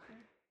Sure. well. Sure.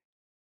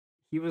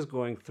 He was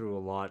going through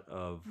a lot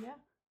of Yeah.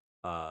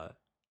 uh,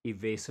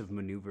 evasive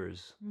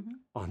maneuvers Mm-hmm.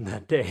 on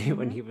that day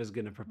when Mm-hmm. he was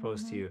going to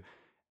propose to Mm-hmm. you.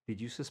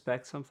 Did you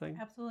suspect something?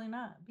 Absolutely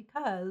not.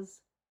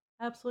 Because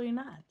absolutely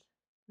not.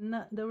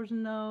 No, there was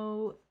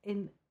no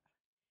in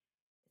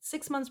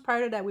 6 months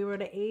prior to that, we were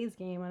at an A's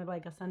game on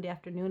like a Sunday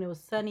afternoon. It was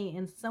sunny,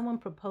 and someone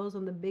proposed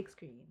on the big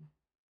screen.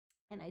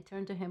 And I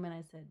turned to him and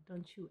I said,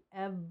 "Don't you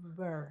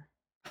ever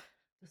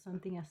do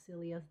something as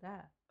silly as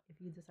that if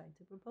you decide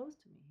to propose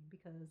to me,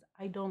 because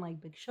I don't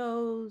like big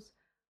shows.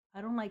 I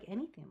don't like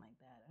anything like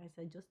that." I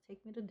said, "Just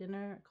take me to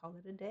dinner, call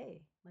it a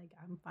day. Like,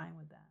 I'm fine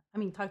with that. I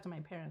mean, talk to my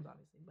parents,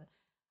 obviously, but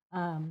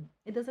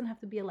it doesn't have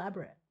to be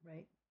elaborate,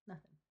 right?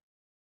 Nothing."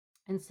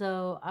 And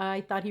so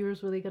I thought he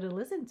was really going to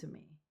listen to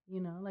me,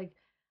 like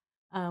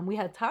we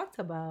had talked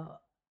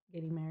about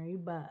getting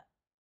married, but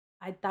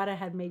I thought I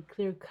had made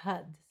clear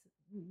cut,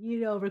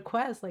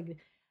 requests like,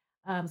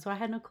 so I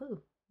had no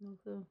clue, no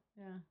clue.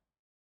 Yeah,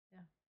 yeah.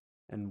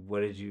 And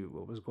what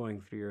was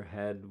going through your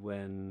head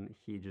when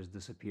he just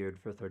disappeared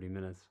for 30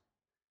 minutes?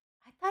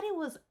 I thought it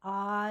was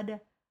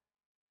odd.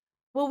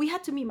 Well, we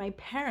had to meet my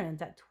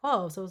parents at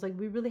 12, so it was like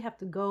we really have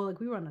to go. Like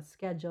we were on a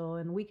schedule,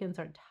 and weekends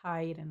are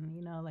tight,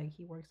 and like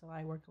he works a lot,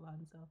 I work a lot,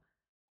 and so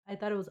I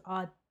thought it was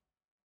odd.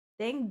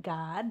 Thank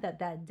God that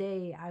that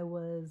day I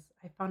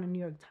found a New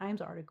York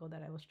Times article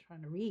that I was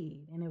trying to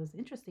read, and it was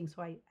interesting.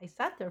 So I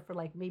sat there for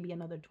like maybe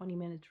another 20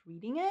 minutes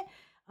reading it,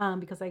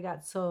 because I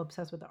got so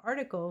obsessed with the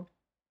article.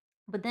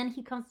 But then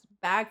he comes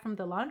back from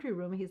the laundry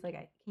room. He's like,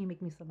 "Can you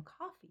make me some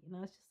coffee?" And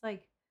I was just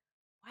like,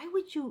 "Why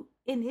would you?"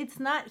 And it's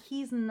not.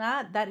 He's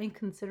not that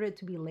inconsiderate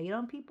to be late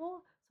on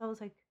people. So I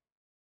was like,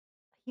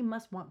 he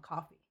must want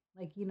coffee.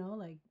 Like,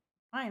 like,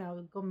 fine,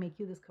 I'll go make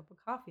you this cup of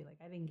coffee. Like,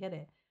 I didn't get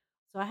it.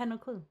 So I had no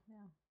clue. Yeah.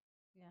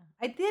 Yeah.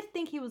 I did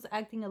think he was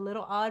acting a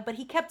little odd, but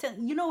he kept,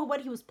 you know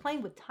what? He was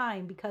playing with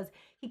time because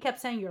he kept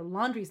saying, your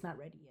laundry's not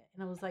ready yet.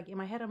 And I was like, in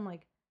my head, I'm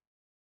like,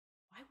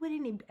 why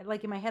wouldn't it,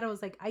 like, in my head, I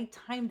was like, I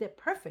timed it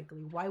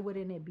perfectly. Why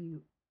wouldn't it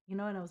be,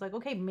 And I was like,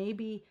 okay,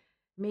 maybe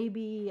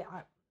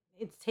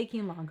it's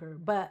taking longer.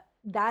 But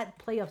that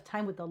play of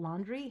time with the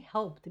laundry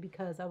helped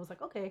because I was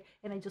like, okay.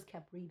 And I just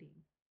kept reading.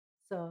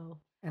 So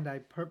And I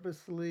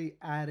purposely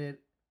added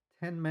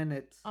 10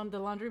 minutes on the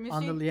laundry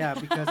on the machine. yeah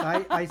because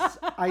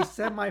I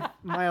set my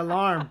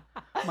alarm,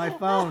 my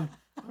phone,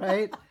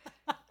 right?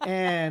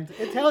 And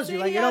it tells you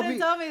See, like you had to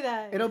tell me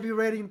that. it'll be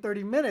ready in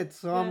 30 minutes.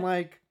 So I'm Yeah.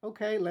 like,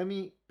 okay, let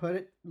me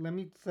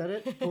set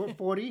it for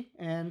 40,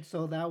 and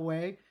so that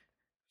way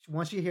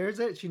once she hears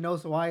it, she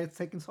knows why it's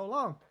taking so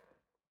long.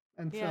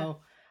 And Yeah.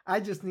 so I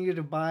just needed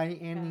to buy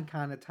any Yeah.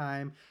 kind of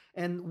time.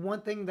 And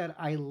one thing that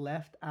I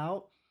left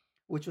out,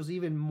 which was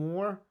even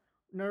more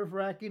nerve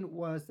wracking,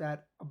 was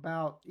that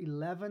about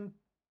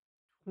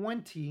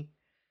 11:20,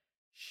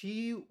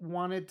 she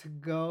wanted to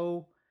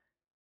go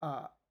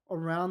uh,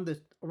 around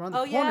the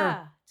Oh corner.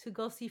 yeah, to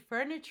go see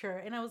furniture,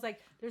 and I was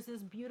like, "There's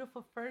this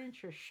beautiful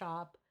furniture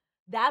shop."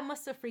 That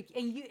must have freaked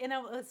and you and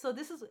so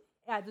this is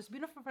yeah, this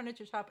beautiful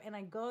furniture shop, and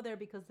I go there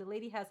because the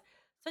lady has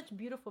such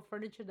beautiful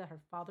furniture that her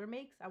father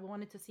makes. I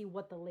wanted to see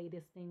what the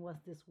latest thing was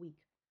this week,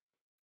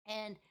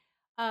 and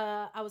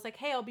I was like,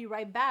 "Hey, I'll be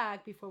right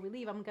back before we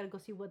leave. I'm gonna go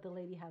see what the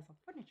lady has on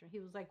furniture."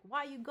 He was like,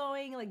 "Why are you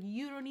going? Like,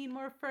 you don't need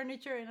more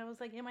furniture." And I was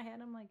like, in my head,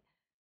 I was like,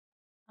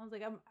 I was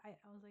like,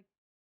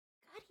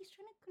 God, he's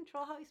trying to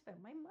control how I spend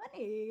my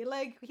money.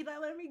 Like, he's not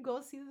letting me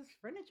go see this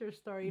furniture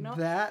store.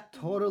 That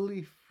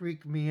totally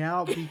freaked me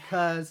out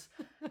because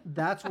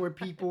that's where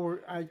people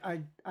were.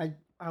 I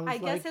I was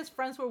guess like, his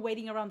friends were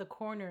waiting around the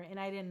corner, and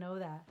I didn't know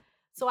that.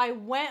 So I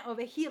went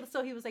over.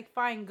 So he was like,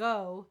 "Fine,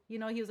 go." He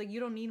was like, "You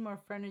don't need more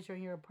furniture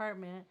in your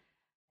apartment,"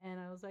 and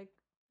I was like,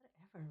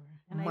 "Whatever,"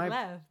 and I my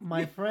left.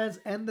 my friends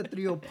and the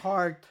trio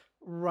parked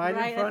right in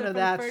Right at front the of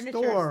that furniture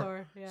store.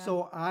 store. Yeah.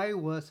 So I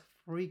was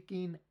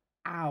freaking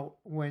out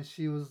when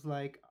she was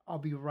like, "I'll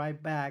be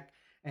right back."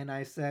 And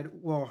I said,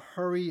 "Well,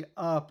 hurry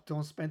up.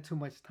 Don't spend too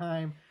much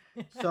time."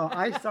 So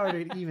I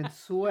started even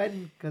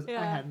sweating because I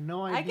Yeah. had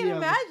no I can idea.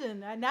 imagine.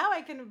 Now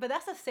I can, but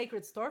that's a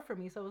sacred store for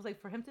me. So it was like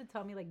for him to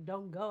tell me like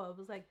don't go. I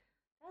was like,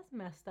 that's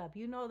messed up.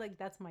 Like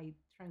that's my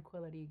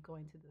tranquility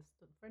going to this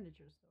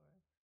furniture store.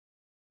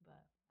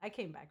 But I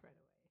came back right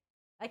away.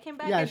 I came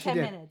back Yeah, in she 10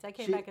 did. minutes. I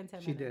came She back in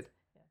 10 she minutes. did.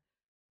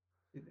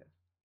 She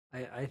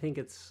did. I think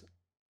it's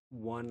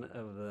one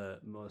of the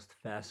most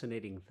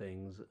fascinating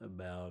things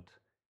about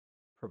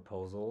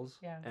proposals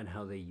Yeah. and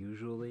how they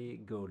usually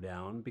go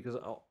down because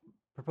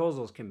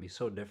proposals can be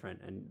so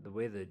different, and the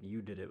way that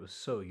you did it was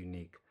so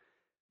unique.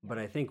 But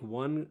Yeah. I think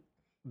one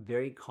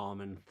very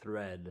common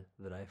thread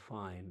that I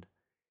find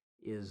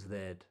is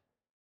that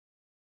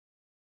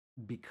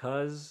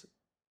because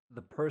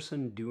the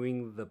person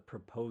doing the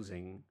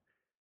proposing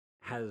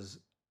has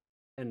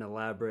an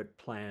elaborate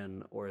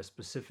plan or a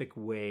specific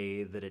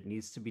way that it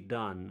needs to be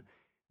done,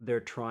 they're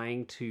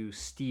trying to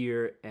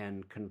steer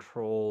and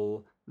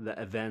control the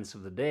events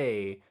of the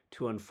day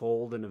to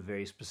unfold in a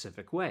very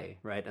specific way,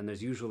 right? And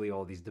there's usually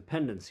all these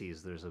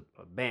dependencies. There's a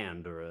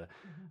band or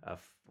Mhm.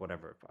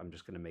 whatever. I'm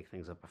just going to make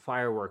things up, a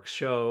fireworks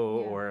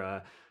show Yeah.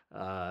 or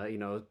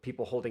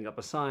people holding up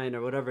a sign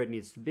or whatever it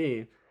needs to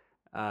be.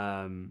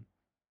 Um,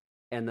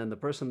 and then the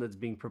person that's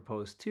being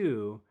proposed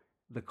to,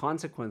 the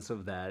consequence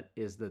of that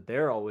is that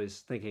they're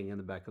always thinking in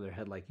the back of their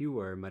head, like you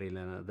were,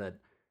 Marilena, that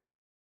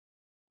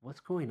what's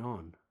going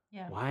on?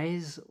 Yeah. Why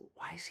is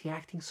he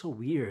acting so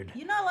weird?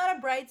 A lot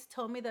of brides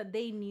told me that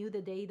they knew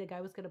the day the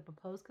guy was going to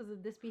propose because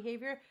of this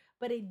behavior,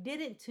 but it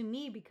didn't to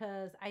me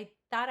because I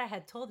thought I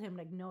had told him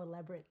like no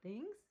elaborate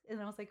things.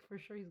 And I was like, for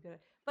sure he's going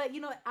to. But,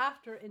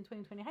 after in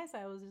 2020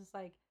 hindsight, I was just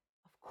like,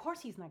 of course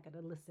he's not going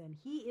to listen.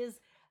 He is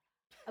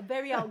a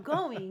very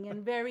outgoing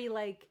and very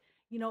like,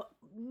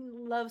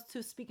 loves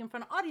to speak in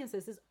front of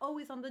audiences, is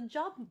always on the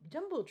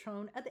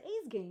jumbotron at the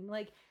A's game.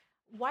 Like,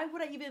 why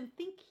would I even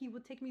think he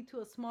would take me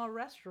to a small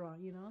restaurant?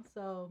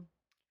 So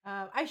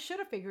I should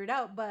have figured it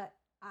out, but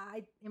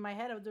in my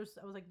head, I was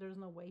like, there's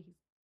no way he's.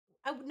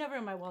 I would never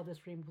in my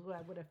wildest dreams would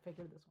I would have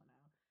figured this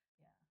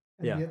one out.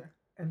 And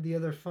Yeah. the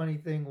other funny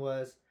thing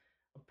was,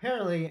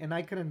 apparently, and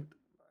I couldn't.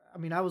 I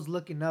mean, I was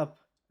looking up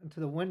into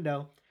the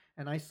window,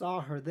 and I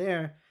saw her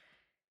there,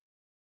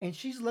 and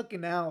she's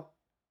looking out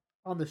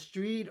on the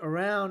street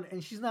around,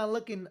 and she's not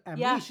looking at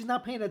Yeah. me. Yeah. She's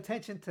not paying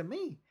attention to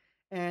me.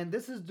 And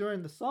this is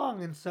during the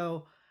song, and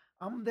so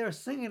I'm there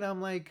singing.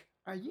 I'm like,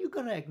 "Are you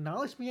gonna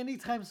acknowledge me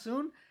anytime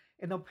soon?"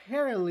 And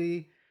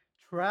apparently,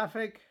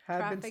 traffic had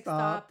been Traffic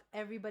stopped. stopped.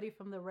 Everybody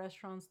from the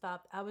restaurant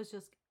stopped. I was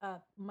just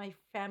my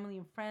family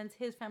and friends,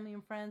 his family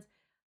and friends,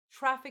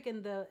 traffic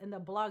in the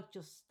block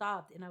just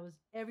stopped, and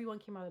everyone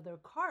came out of their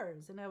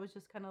cars, and I was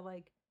just kind of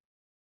like,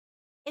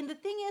 and the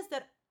thing is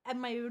that,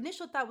 and my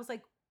initial thought was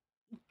like,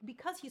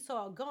 because he's so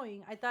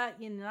outgoing, I thought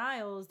in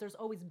Niles there's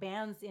always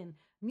bands in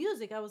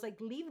music. I was like,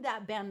 leave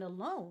that band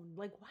alone.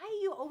 Like, why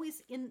are you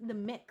always in the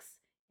mix?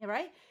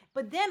 Right?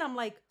 But then I'm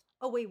like,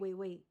 oh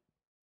wait.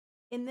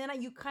 And then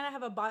you kind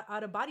of have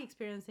out of body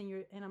experience,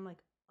 and I'm like,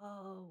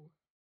 oh,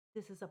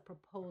 this is a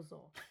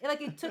proposal. And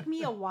like it took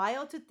me a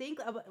while to think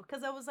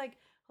because I was like,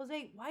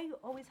 Jose, why you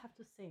always have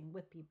to sing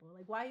with people?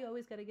 Like, why you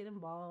always got to get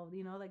involved?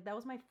 Like that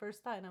was my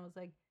first thought, and I was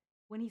like,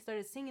 when he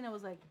started singing, I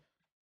was like,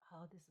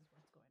 oh, this is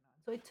what's going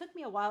on. So it took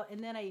me a while,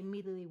 and then I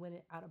immediately went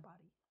out of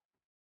body.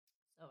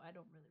 So I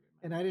don't really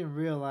And remember. I didn't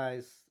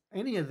realize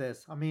any of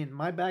this. I mean,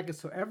 my back is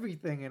to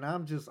everything, and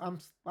I'm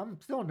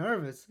still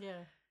nervous. Yeah.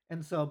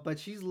 And so, but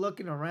she's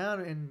looking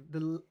around,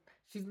 and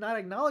she's not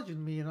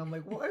acknowledging me, and I'm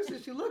like, why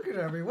isn't she looking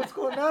at me? What's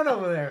going on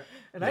over there?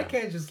 And I Yeah.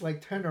 can't just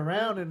like turn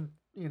around and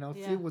see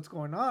Yeah. what's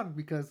going on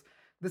because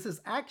this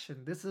is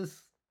action. This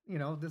is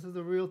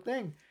a real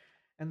thing.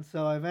 And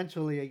so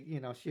eventually,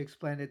 she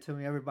explained it to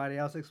me. Everybody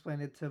else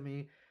explained it to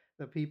me.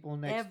 The people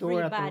next door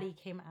Everybody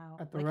came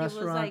out. at the Like it was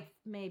restaurant. like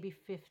maybe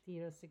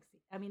 50 or 60.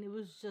 I mean, it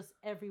was just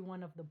every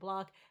one of the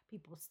block.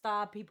 People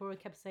stopped. People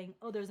kept saying,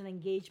 "Oh, there's an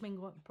engagement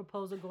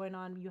proposal going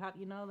on. You have,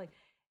 like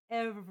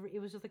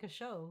it was just like a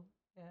show."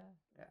 Yeah.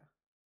 Yeah.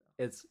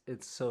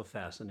 It's so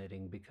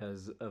fascinating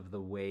because of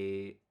the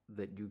way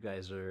that you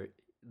guys are,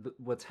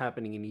 what's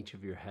happening in each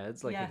of your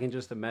heads. Like I Yeah. can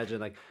just imagine,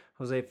 like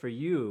Jose, for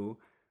you,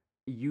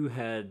 you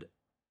had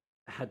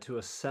to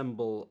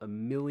assemble a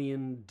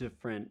million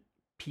different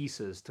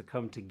pieces to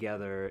come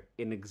together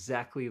in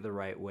exactly the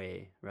right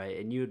way, right?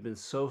 And you had been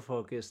so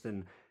focused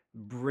and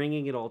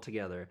bringing it all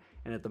together.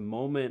 And at the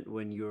moment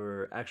when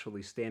you're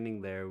actually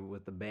standing there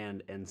with the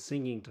band and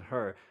singing to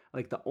her,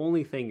 like the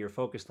only thing you're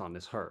focused on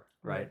is her,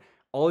 right? Right.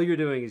 All you're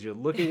doing is you're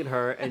looking at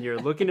her and you're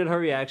looking at her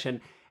reaction,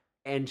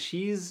 and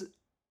she's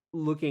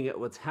looking at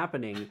what's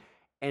happening,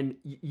 and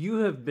you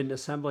have been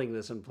assembling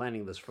this and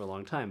planning this for a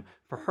long time.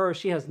 For her,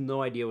 she has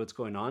no idea what's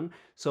going on.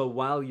 So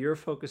while you're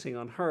focusing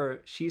on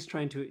her,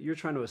 you're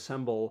trying to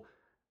assemble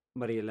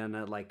Maria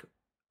Elena like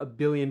a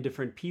billion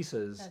different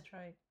pieces That's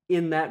right.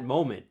 in that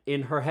moment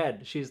in her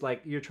head. She's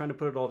like, you're trying to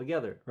put it all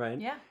together, right?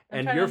 Yeah. I'm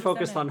And trying to you're understand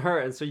focused it. on her.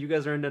 And so you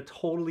guys are in a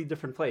totally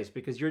different place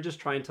because you're just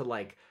trying to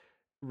like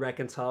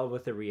reconcile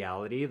with the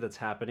reality that's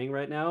happening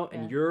right now. Yeah.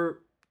 And you're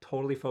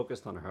totally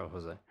focused on her,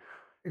 Jose.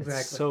 It's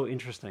Exactly. so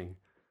interesting.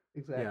 Yeah.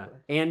 Exactly.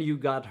 And you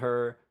got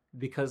her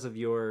because of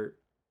your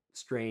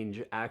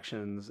strange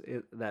actions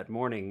that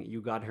morning. You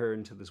got her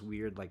into this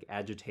weird, like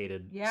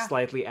agitated, Yeah.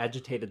 slightly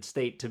agitated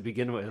state to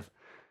begin with.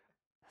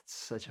 That's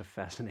such a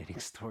fascinating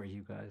story,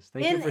 you guys.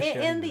 Thank you for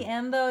sharing In the that.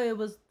 end, though, it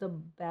was the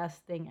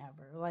best thing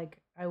ever. Like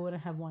I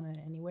wouldn't have wanted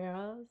it anywhere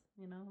else.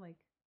 Like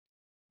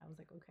I was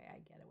like, okay, I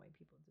get it why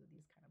people do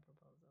these kind of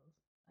proposals.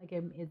 Like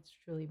it's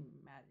truly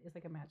it's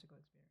like a magical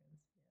experience.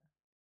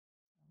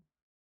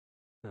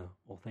 Oh,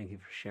 well, thank you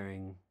for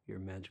sharing your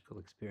magical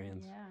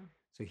experience. Yeah.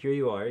 So here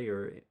you are,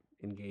 you're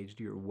engaged,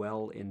 you're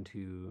well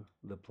into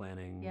the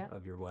planning Yeah.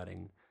 of your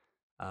wedding.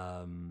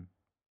 Um,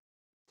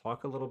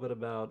 Talk a little bit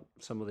about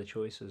some of the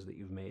choices that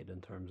you've made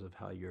in terms of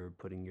how you're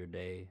putting your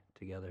day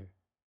together.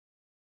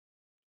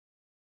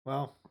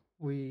 Well,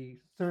 we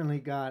certainly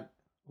got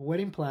a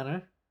wedding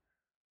planner,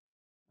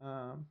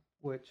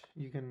 which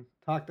you can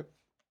talk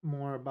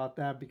more about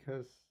that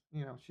because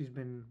she's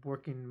been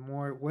working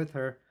more with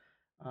her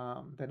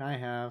than I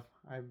have.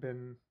 I've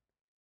been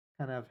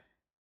kind of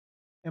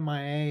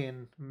MIA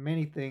in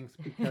many things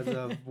because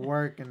of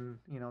work and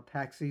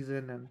tax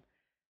season, and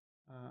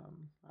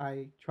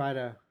I try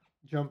to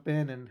jump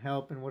in and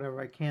help in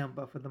whatever I can,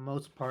 but for the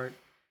most part,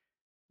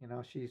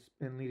 she's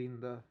been leading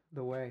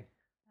the way.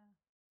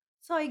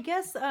 So I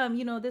guess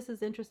this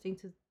is interesting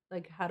to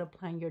like how to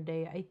plan your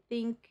day. I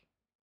think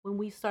when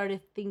we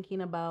started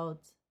thinking about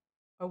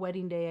our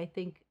wedding day, I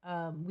think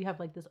we have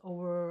like this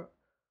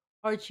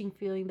overarching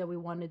feeling that we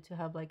wanted to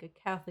have like a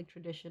Catholic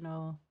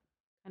traditional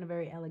kind of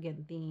very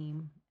elegant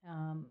theme.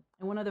 And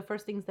one of the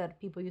first things that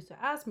people used to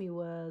ask me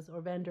was,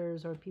 or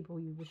vendors or people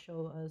who would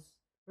show us,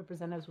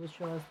 representatives would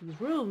show us these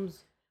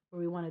rooms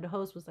where we wanted to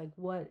host, was like,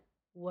 what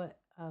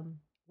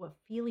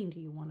feeling do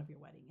you want of your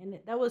wedding? And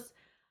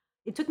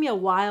it took me a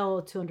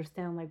while to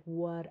understand like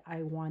what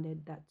I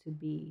wanted that to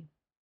be.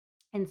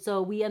 And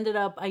so we ended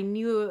up, I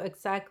knew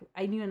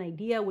an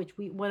idea, which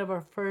one of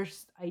our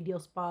first ideal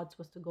spots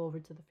was to go over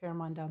to the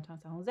Fairmont downtown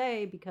San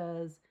Jose,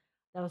 because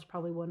that was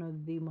probably one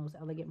of the most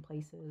elegant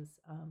places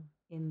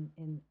in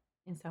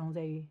San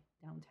Jose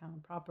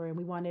downtown proper.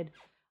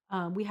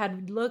 And we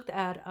had looked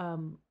at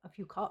a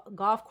few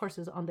golf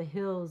courses on the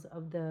hills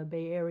of the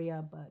Bay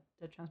Area, but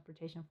the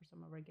transportation for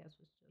some of our guests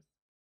was just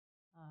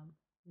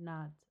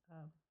not uh,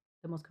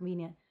 the most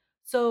convenient.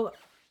 So,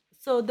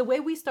 so the way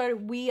we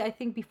started, I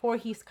think before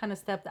he's kind of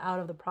stepped out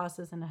of the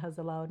process and has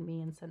allowed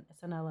me and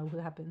Sanella, who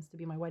happens to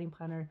be my wedding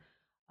planner,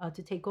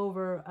 to take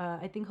over.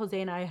 I think Jose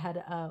and I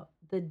had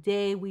the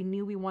day we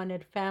knew we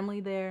wanted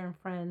family there and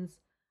friends.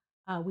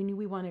 We knew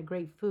we wanted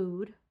great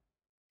food.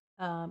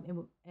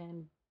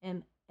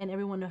 and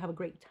everyone to have a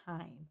great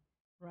time,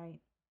 right?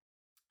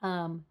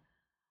 Um,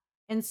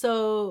 and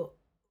so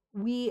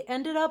we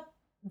ended up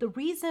the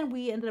reason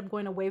we ended up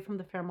going away from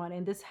the Fairmont,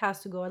 and this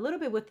has to go a little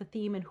bit with the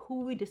theme and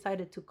who we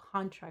decided to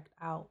contract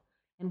out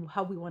and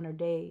how we want our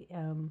day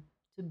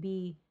to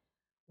be,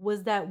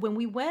 was that when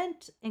we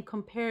went and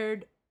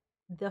compared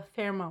the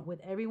Fairmont with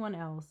everyone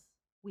else,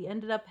 we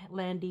ended up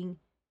landing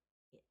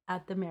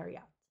at the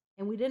Marriott.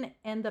 And we didn't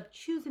end up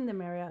choosing the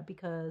Marriott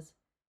because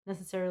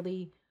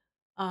necessarily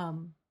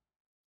um,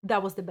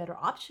 that was the better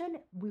option.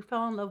 We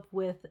fell in love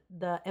with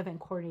the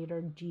event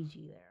coordinator,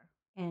 Gigi, there.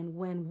 And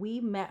when we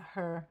met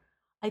her,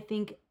 I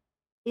think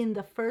in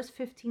the first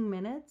 15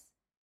 minutes,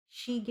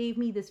 she gave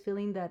me this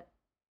feeling that,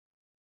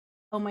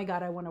 oh my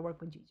God, I want to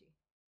work with Gigi.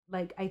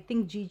 Like, I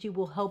think Gigi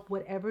will help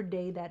whatever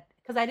day that,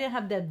 because I didn't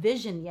have that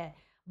vision yet,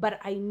 but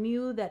I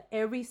knew that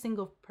every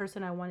single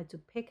person I wanted to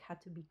pick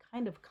had to be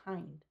kind of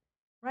kind,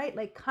 right?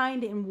 Like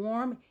kind and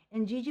warm.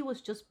 And Gigi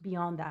was just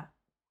beyond that.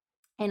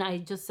 And I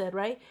just said,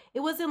 right, it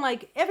wasn't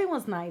like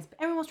everyone's nice,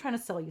 but everyone's trying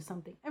to sell you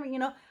something. I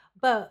mean,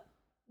 but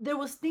there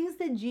was things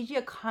that Gigi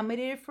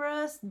accommodated for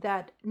us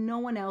that no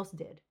one else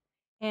did.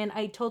 And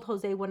I told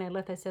Jose when I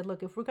left, I said,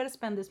 look, if we're going to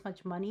spend this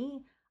much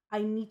money,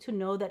 I need to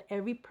know that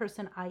every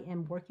person I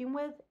am working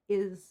with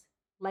is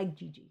like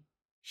Gigi.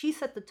 She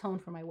set the tone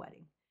for my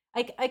wedding.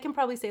 I can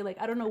probably say, like,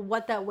 I don't know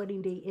what that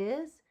wedding day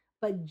is,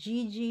 but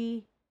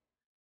Gigi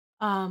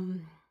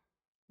um,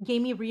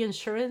 gave me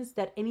reassurance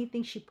that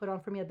anything she put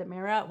on for me at the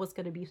Marriott was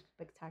going to be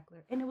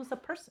spectacular. And it was a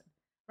person,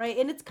 right?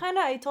 And it's kind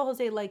of, I told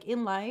Jose, like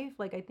in life,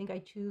 like I think I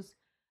choose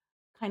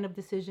kind of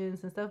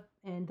decisions and stuff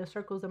and the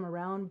circles I'm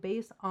around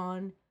based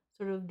on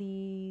sort of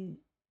the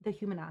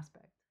human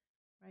aspect,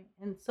 right?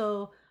 And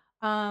so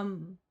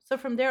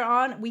from there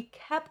on, we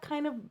kept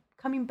kind of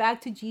coming back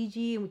to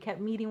Gigi and we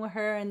kept meeting with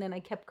her, and then I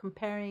kept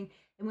comparing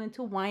and went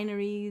to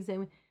wineries,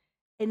 and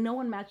no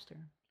one matched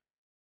her.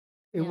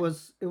 Yeah. It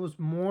was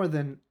more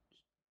than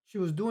she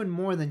was doing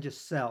more than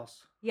just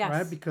sales, right?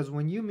 Yes. Because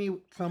when you meet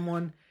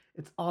someone,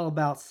 it's all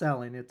about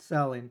selling. It's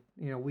selling.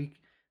 You know,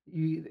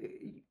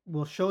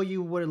 we'll show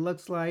you what it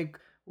looks like.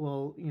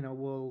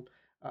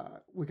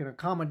 We can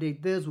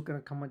accommodate this, we can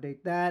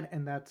accommodate that,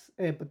 and that's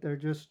it. But they're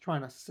just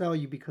trying to sell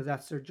you because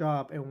that's their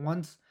job. And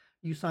once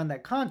you sign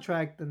that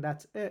contract, then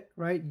that's it,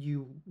 right?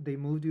 They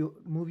move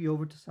you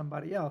over to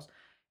somebody else.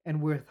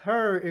 And with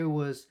her, it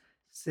was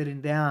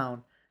sitting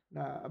down,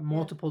 Yeah.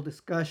 multiple We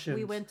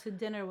discussions. went to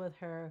dinner with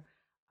her.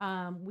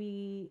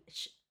 We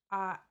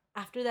uh,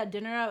 After that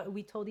dinner,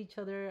 we told each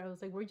other, I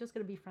was like, we're just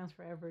gonna be friends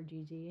forever,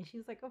 Gigi. And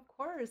she's like, of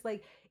course.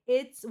 Like,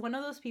 it's one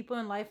of those people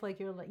in life, like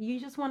you're like, you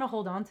just want to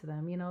hold on to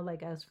them,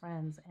 like as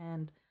friends.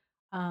 And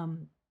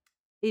um,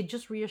 it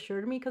just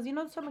reassured me because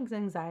someone's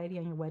anxiety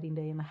on your wedding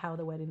day and how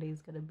the wedding day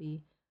is gonna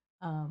be.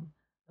 Um,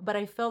 but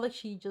I felt like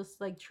she just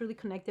like truly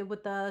connected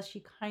with us.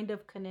 She kind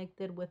of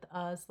connected with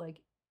us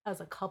like as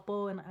a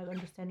couple and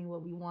understanding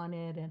what we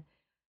wanted,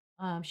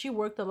 and she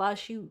worked a lot.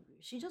 She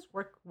just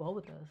worked well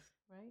with us,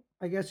 right?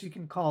 I guess you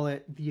can call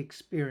it the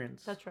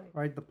experience, That's right.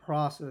 right? The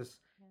process.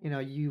 Yeah. You know,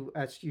 you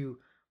as you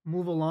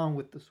move along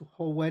with this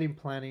whole wedding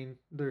planning,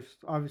 there's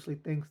obviously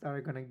things that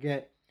are going to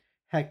get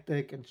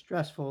hectic and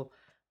stressful,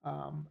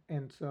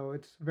 and so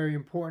it's very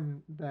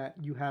important that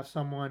you have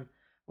someone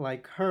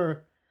like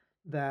her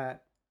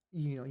that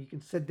you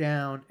can sit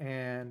down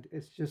and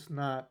it's just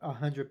not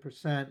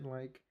 100%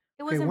 like,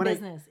 It okay, wasn't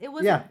business. It yeah,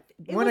 wasn't.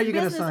 It when are was you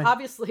going to business. sign?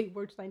 Obviously,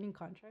 we're signing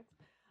contracts,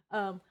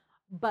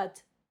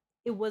 but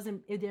it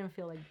wasn't. It didn't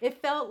feel like.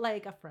 It felt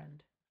like a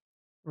friend.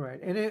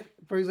 Right. And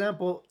for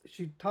example,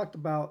 she talked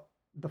about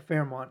the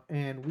Fairmont,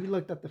 and we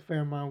looked at the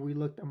Fairmont, we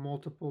looked at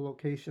multiple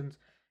locations,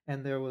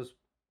 and there was,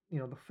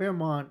 the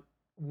Fairmont,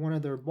 one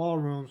of their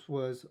ballrooms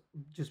was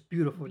just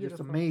beautiful, just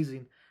Beautiful.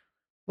 amazing,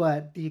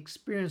 but the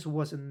experience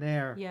wasn't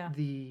there. Yeah.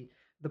 The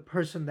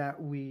person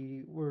that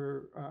we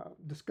were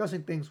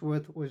discussing things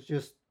with was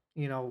just,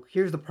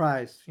 here's the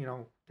price,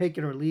 take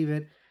it or leave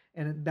it,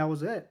 and that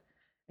was it.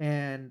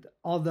 And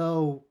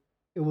although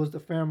it was the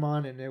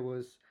Fairmont and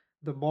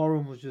the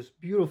ballroom was just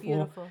beautiful,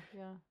 Beautiful.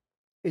 Yeah.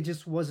 it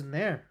just wasn't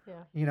there.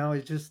 Yeah.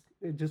 It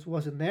just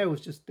wasn't there. It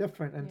was just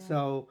different, and Yeah.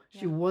 so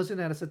she Yeah.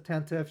 wasn't as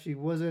attentive. She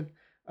wasn't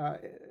uh,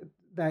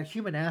 that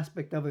human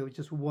aspect of it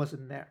just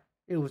wasn't there.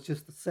 It was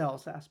just the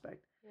sales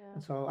aspect, Yeah.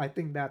 and so I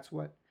think that's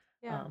what.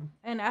 Yeah. Um,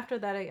 And after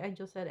that, I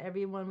just said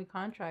everyone we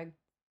contract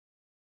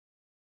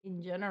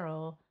in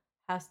general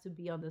has to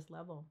be on this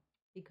level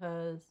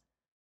because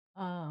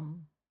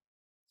um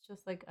it's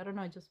just like I don't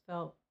know, I just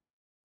felt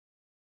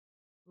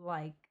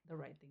like the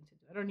right thing to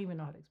do. I don't even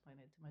know how to explain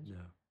it too much.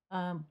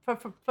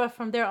 Yeah.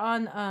 From there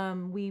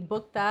on, we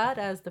booked that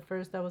as the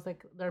first. That was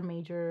like our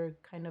major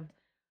kind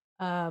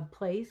of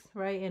place,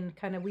 right? And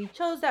kind of we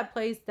chose that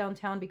place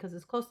downtown because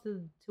it's close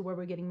to where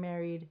we're getting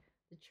married,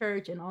 the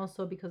church, and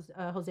also because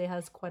Jose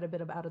has quite a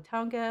bit of out of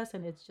town guests,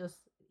 and it's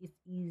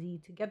easy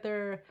to get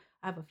there.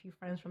 I have a few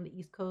friends from the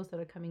East Coast that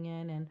are coming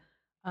in,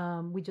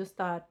 and we just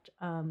thought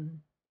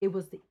it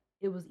was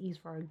ease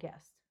for our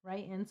guests,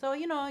 right? And so,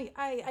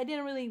 I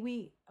didn't really,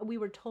 we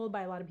were told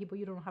by a lot of people,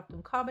 you don't have to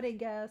accommodate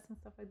guests and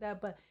stuff like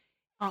that. But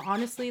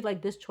honestly,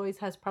 like, this choice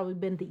has probably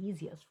been the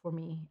easiest for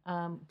me.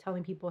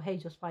 Telling people, hey,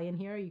 just fly in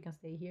here, you can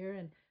stay here,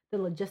 and the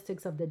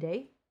logistics of the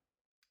day.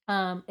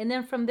 And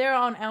then from there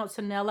on out,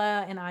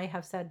 Sanella and I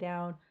have sat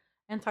down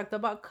and talked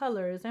about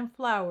colors and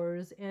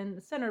flowers and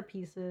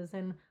centerpieces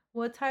and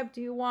what type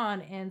do you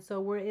want. And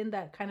so we're in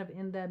that kind of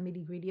in the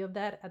nitty gritty of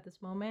that at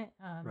this moment,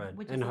 Right.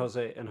 which is And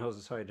Jose,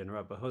 sorry to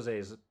interrupt, but Jose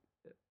is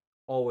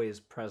always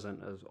present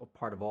as a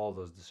part of all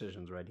those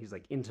decisions, right? He's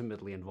like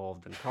intimately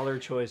involved in color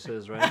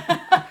choices, right?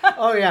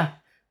 Oh yeah.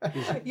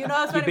 It's He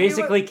funny.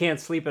 basically can't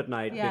sleep at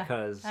night Yeah,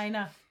 because I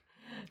know.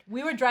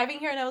 We were driving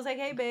here, and I was like,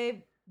 "Hey,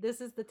 babe, this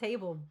is the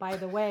table. By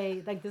the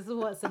way, like this is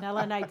what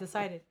Sanella and I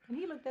decided." And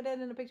he looked at it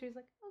in the picture. He's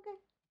like, "Okay,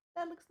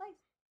 that looks nice.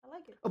 I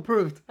like it.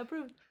 Approved.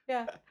 Approved."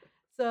 Yeah.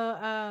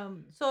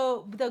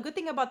 So the good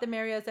thing about the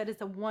Marriott is that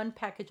it's a one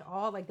package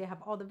all. Like they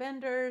have all the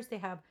vendors. They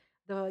have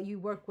you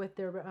work with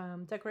their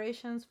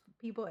decorations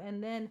people,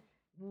 and then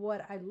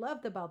what I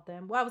loved about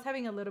them. Well, I was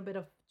having a little bit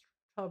of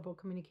trouble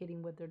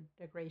communicating with their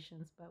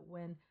decorations, but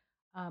when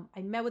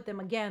I met with them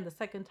again the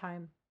second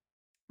time,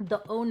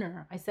 the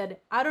owner. I said,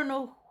 I don't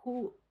know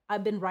who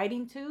I've been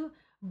writing to,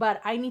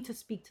 but I need to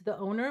speak to the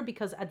owner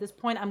because at this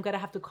point I'm gonna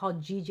have to call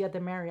Gigi at the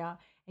Marriott.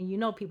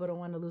 And people don't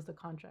want to lose the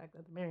contract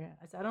at the Marriott.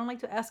 I said, I don't like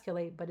to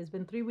escalate, but it's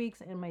been 3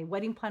 weeks and my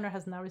wedding planner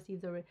has not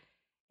received the.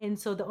 And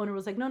so the owner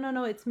was like, no, no,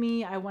 no, it's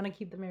me. I want to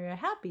keep the Marriott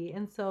happy.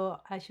 And so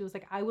she was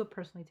like, I would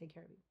personally take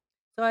care of you.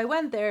 So I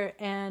went there,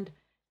 and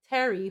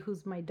Terry,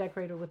 who's my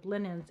decorator with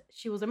linens,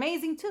 she was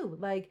amazing too.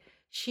 Like,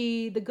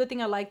 the good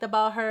thing I liked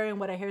about her and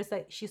what I hear is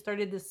that she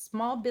started this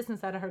small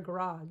business out of her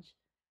garage,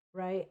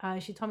 right?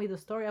 She told me the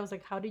story. I was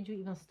like, how did you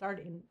even start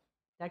in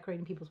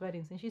decorating people's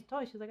weddings? And she's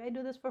like, I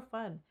do this for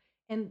fun.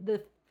 And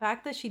the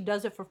fact that she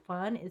does it for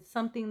fun is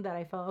something that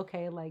I felt,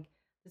 okay, like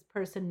this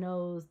person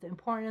knows the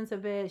importance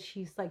of it.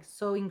 She's like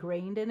so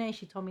ingrained in it.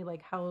 She told me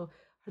like how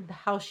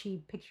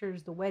she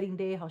pictures the wedding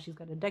day, how she's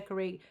gonna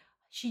decorate.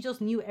 She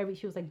just knew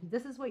she was like,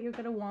 this is what you're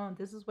gonna want,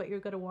 this is what you're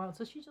gonna want.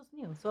 So she just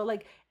knew. So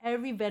like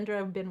every vendor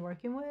I've been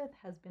working with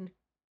has been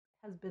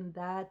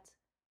that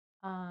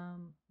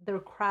their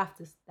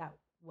craft is that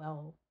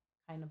well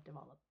kind of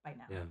developed by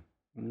now. yeah,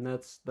 and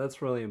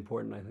that's really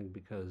important, I think,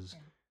 because Yeah.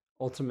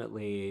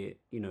 ultimately,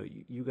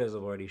 you guys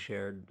have already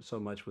shared so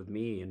much with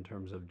me in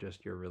terms of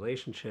just your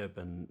relationship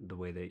and the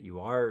way that you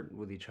are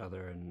with each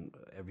other and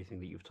everything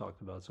that you've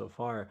talked about so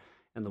far.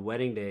 And the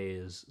wedding day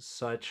is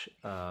such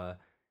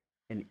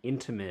an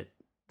intimate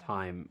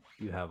time.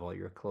 You have all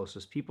your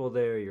closest people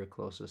there, your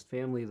closest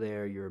family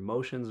there, your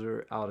emotions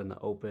are out in the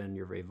open,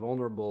 you're very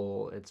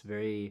vulnerable. It's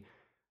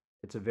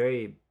a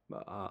very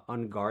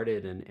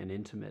unguarded and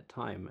intimate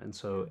time. And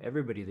so Yeah.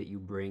 everybody that you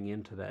bring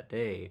into that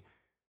day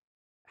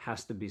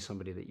has to be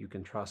somebody that you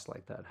can trust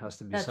like that, has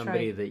to be That's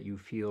somebody right. that you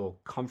feel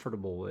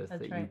comfortable with,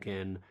 That's that you right.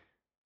 can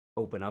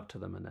open up to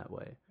them in that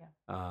way.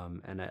 Yeah.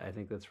 And I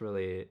think it's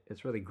really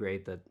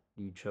great that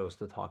you chose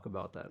to talk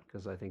about that,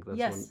 because I think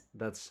Yes.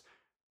 that's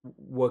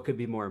what could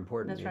be more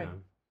important, That's right.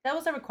 That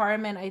was a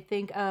requirement, I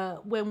think.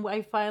 When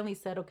I finally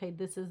said, okay,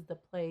 this is the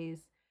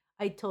place,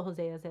 I told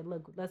Jose, I said,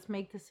 look, let's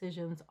make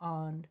decisions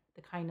on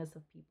the kindness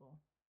of people,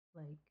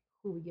 like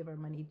who we give our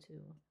money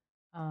to.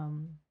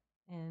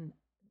 And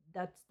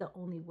that's the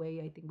only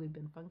way I think we've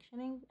been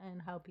functioning,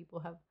 and how people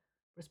have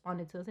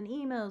responded to us in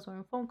emails or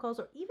in phone calls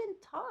or even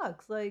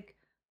talks. Like,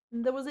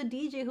 there was a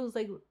DJ who's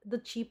like the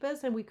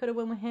cheapest, and we could have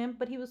went with him,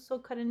 but he was so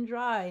cut and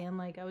dry. And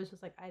like, I was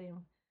just like, I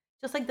didn't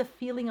just like the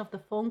feeling of the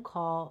phone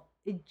call,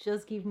 it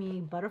just gave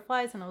me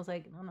butterflies, and I was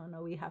like, no, no,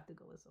 no, we have to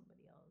go with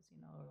somebody else,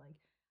 or like,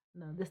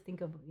 no, just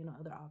think of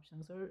other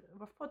options, or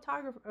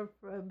photographer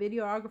or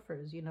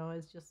videographers.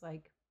 It's just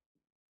like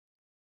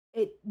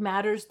it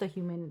matters the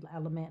human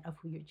element of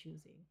who you're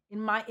choosing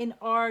in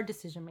our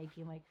decision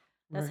making. Like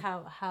that's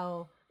Right.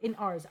 how in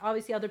ours.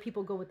 Obviously, other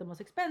people go with the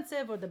most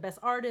expensive or the best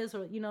artist,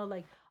 or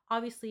like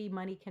obviously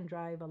money can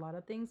drive a lot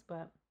of things,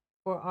 but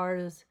for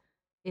ours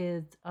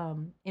is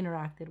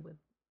interacted with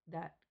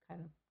that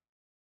kind of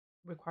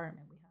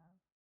requirement we have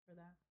for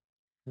that.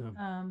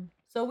 Yeah.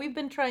 So we've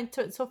been trying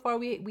to. So far,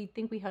 we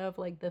think we have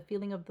like the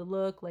feeling of the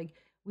look. Like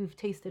we've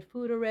tasted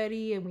food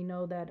already, and we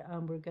know that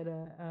we're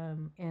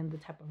gonna and the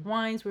type of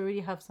wines. We already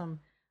have some.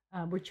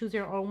 We're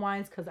choosing our own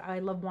wines because I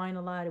love wine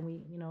a lot, and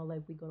we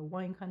like we go to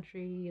wine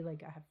country.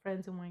 Like I have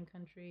friends in wine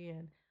country,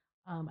 and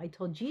I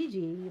told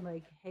Gigi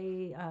like,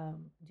 hey,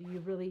 do you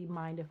really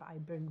mind if I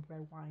bring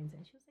red wines?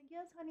 And she was like,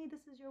 yes, honey,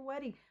 this is your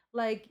wedding.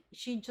 Like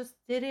she just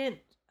didn't,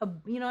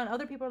 And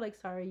other people are like,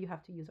 sorry, you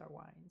have to use our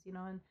wines,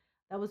 and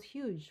that was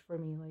huge for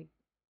me. Like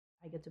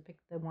I get to pick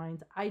the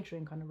wines I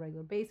drink on a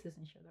regular basis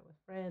and share that with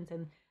friends.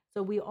 And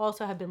so we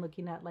also have been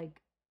looking at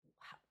like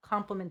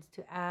compliments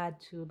to add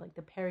to like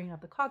the pairing of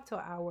the cocktail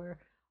hour,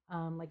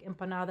 like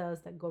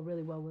empanadas that go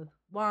really well with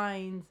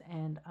wines,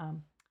 and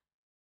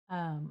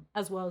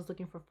as well as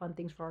looking for fun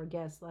things for our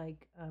guests.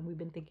 Like we've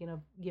been thinking of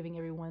giving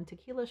everyone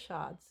tequila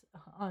shots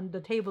on the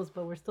tables,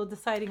 but we're still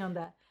deciding on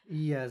that.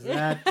 Yes,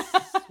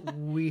 that's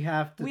we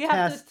have to We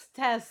have to test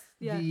test.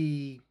 Yeah.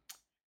 the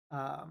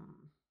um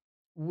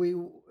we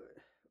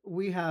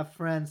we have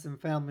friends and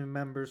family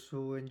members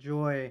who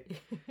enjoy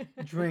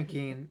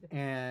drinking,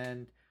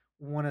 and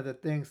one of the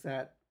things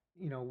that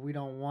we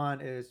don't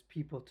want is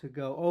people to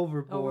go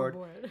overboard,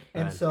 Overboard.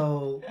 and Right.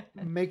 so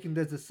making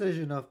the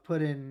decision of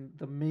putting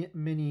the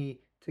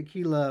mini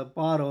tequila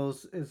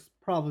bottles is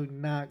probably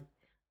not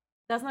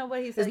That's not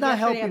what he it's said not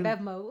yesterday at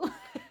helping. Bevmo.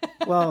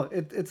 Well,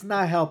 it's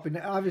not helping.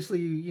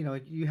 Obviously,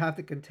 you have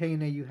to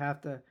contain it, you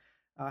have to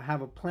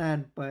have a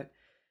plan, but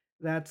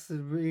that's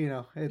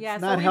it's Yeah,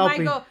 so not we might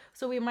helping. go.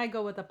 So we might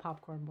go with a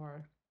popcorn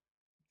bar.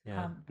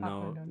 Yeah. Popcorn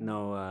No, donut.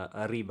 no,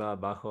 arriba,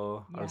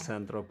 abajo, al Yeah.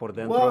 centro, por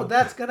Well, dentro.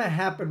 that's gonna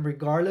happen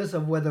regardless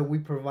of whether we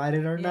provide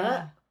it or Yeah.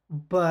 not.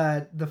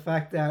 But the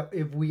fact that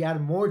if we add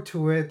more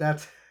to it,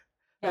 that's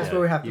Yeah. where Yeah,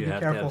 we have to you be have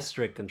to have careful.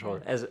 strict Yeah. control.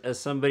 As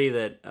somebody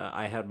that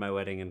I had my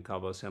wedding in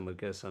Cabo San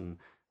Lucas, and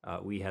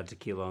we had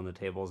tequila on the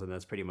tables, and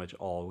that's pretty much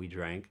all we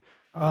drank.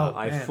 Oh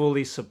I man.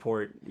 fully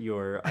support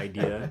your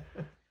idea.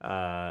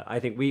 I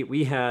think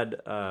we had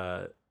w-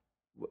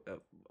 uh,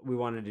 we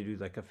wanted to do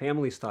like a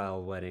family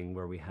style wedding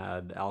where we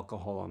had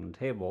alcohol on the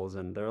tables,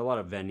 and there are a lot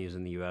of venues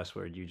in the U.S.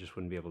 where you just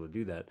wouldn't be able to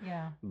do that.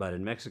 Yeah. But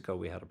in Mexico,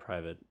 we had a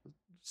private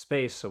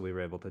space, so we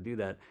were able to do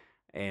that.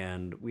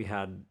 And we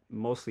had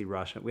mostly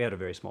Russian. We had a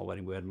very small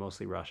wedding. We had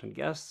mostly Russian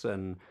guests,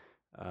 and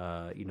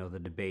the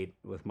debate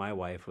with my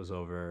wife was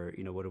over,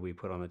 what do we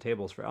put on the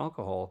tables for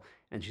alcohol?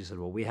 And she said,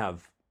 well, we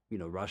have,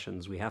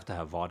 Russians. We have to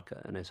have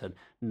vodka. And I said,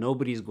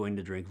 nobody's going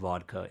to drink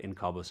vodka in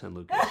Cabo San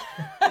Lucas.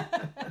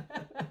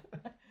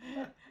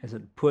 I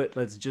said,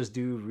 let's just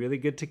do really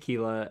good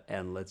tequila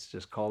and let's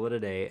just call it a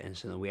day. And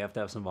so then we have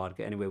to have some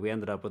vodka. Anyway, we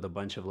ended up with a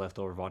bunch of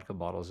leftover vodka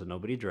bottles that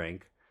nobody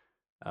drank.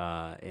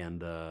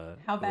 And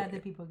How bad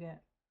did people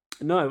get?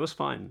 no, it was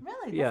fine.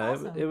 Really? That's Yeah,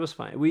 it awesome. was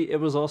fine. It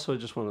was also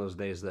just one of those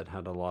days that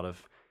had a lot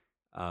of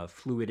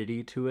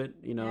fluidity to it,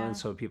 and Yeah.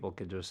 so people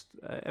could just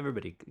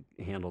everybody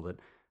handled it.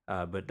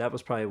 But that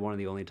was probably one of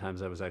the only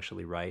times I was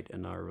actually right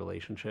in our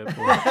relationship.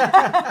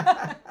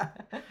 How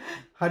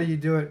do you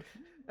do it?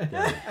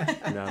 Yeah,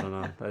 no, I don't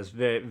know. That's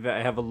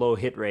I have a low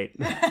hit rate.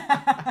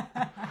 Yeah.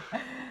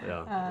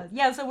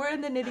 Yeah, so we're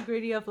in the nitty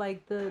gritty of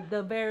like the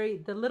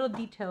little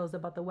details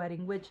about the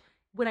wedding. Which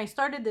when I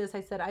started this,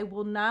 I said I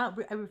will not.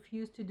 I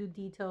refuse to do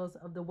details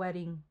of the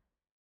wedding.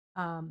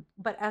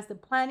 But as the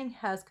planning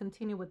has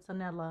continued with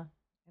Sanella,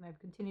 and I've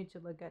continued to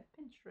look at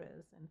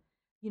Pinterest and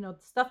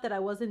stuff that I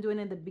wasn't doing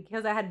in the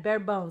because I had bare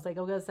bones. Like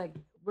I was like,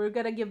 we're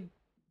gonna give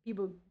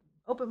people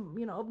open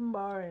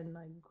bar and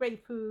like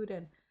great food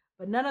and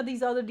but none of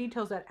these other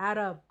details that add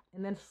up.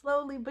 And then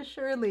slowly but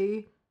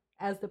surely,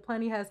 as the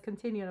planning has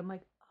continued, I'm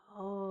like,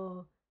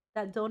 oh,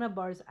 that donut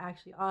bar is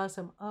actually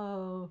awesome.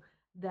 Oh,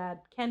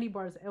 that candy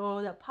bars.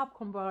 Oh, that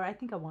popcorn bar. I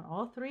think I want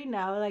all three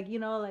now. Like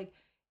like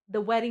the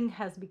wedding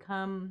has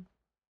become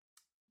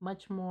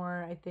much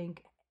more. I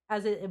think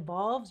as it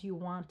evolves, you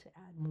want to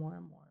add more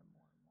and more and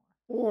more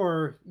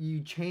Or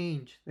you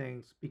change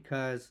things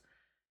because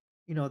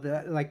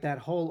that like that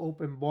whole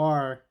open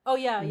bar. and more. Oh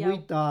yeah, We yeah,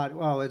 thought,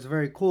 well, it's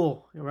very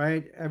cool,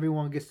 right?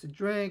 Everyone gets to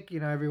drink.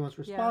 Everyone's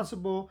yeah,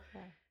 responsible.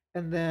 yeah,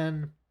 And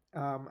then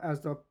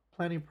as the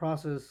planning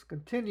process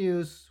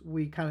continues,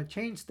 we kind of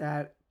changed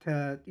that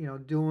to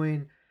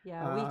doing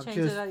yeah. We changed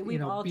it. just We've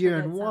beer altered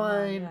and it somehow.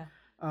 wine,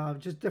 Yeah,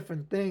 just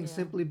different things, yeah.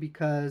 simply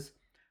because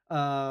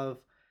of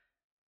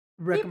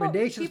People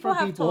recommendations people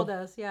from have told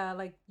people. us, yeah,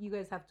 like you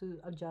guys have to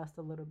adjust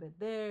a little bit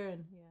there,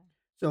 and yeah,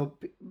 So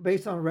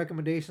based on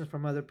recommendations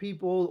from other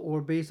people,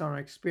 or based on our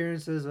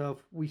experiences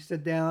of we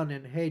sit down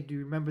and, hey, do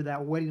you remember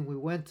that wedding we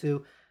went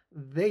to?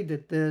 They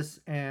did this,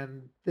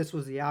 and this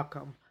was the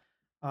outcome.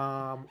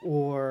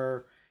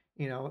 Or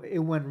it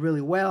went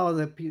really well.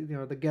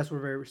 The guests were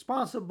very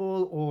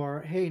responsible.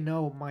 Or, hey,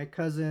 no, my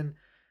cousin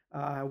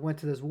went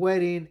to this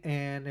wedding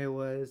and it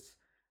was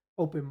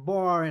open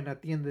bar, and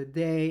at the end of the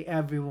day,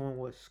 everyone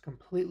was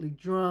completely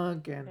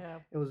drunk, and yeah,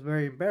 it was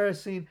very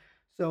embarrassing.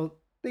 So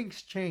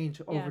things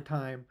change over yeah.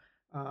 time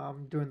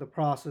during the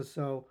process.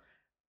 So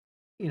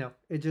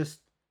it just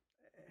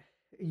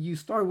you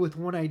start with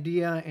one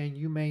idea, and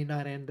you may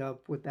not end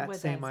up with that With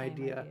same that same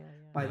idea idea,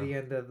 by Yeah. the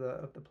end of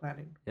the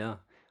planning. Yeah.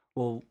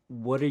 Well,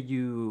 what are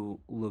you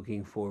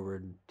looking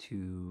forward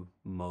to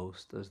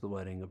most as the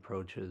wedding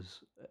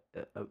approaches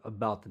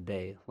about the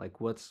day?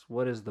 Like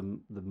what is the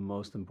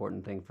most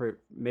important thing for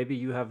maybe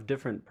you have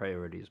different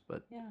priorities,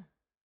 but yeah. Yeah,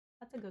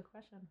 that's a good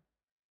question.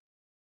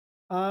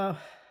 Uh,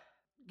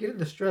 Getting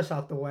the stress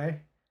out the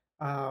way.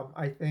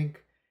 I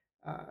think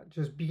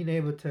just being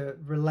able to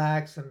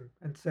relax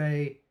and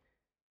say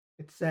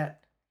it's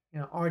set.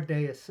 Our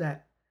day is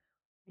set.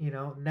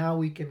 Now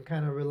we can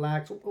kind of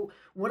relax.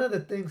 One of the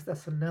things that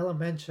Sanella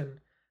mentioned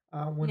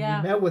when we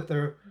Yeah, met with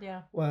her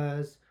yeah,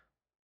 was,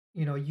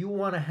 you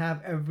want to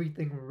have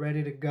everything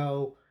ready to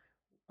go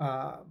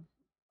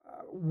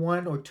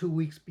 1 or 2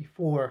 weeks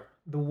before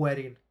the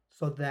wedding,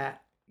 so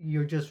that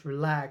you're just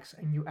relaxed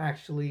and you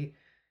actually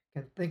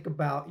can think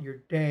about your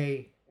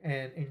day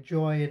and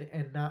enjoy it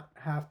and not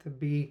have to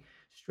be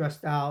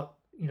stressed out,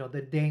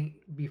 the day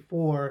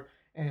before,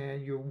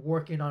 and you're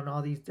working on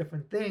all these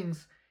different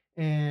things,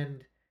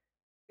 and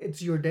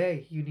it's your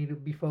day. You need to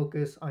be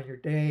focused on your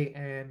day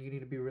and you need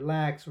to be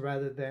relaxed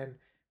rather than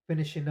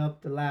finishing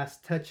up the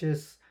last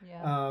touches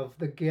Yeah. of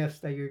the gifts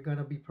that you're going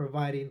to be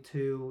providing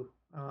to,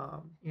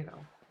 Yeah.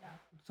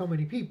 so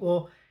many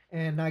people,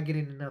 and not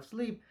getting enough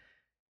sleep.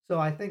 So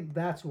I think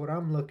that's what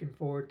I'm looking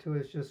forward to,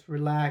 is just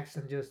relax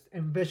and just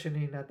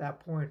envisioning at that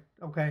point,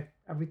 okay,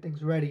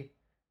 everything's ready.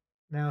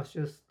 Now it's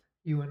just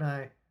you and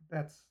I.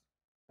 That's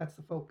that's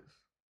the focus.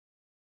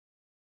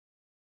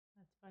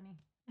 That's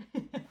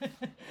funny.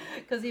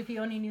 Because if you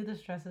only knew the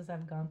stresses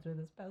I've gone through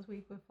this past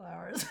week with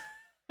flowers.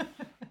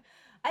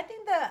 I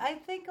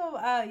think of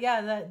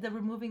yeah, the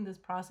removing this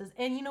process.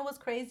 And you know what's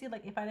crazy?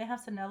 Like if I didn't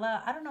have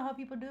Sanella, I don't know how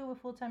people do it with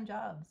full time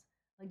jobs.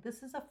 Like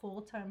this is a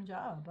full time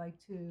job, like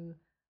to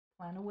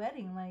plan a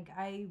wedding. Like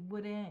I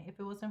wouldn't, if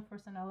it wasn't for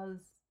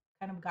Sanella's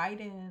kind of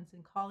guidance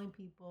and calling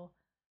people,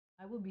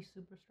 I would be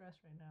super stressed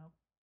right now.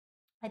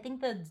 I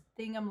think the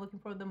thing I'm looking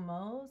for the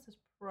most is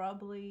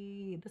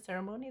probably the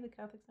ceremony, the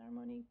Catholic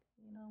ceremony.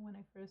 You know, when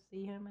I first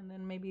see him, and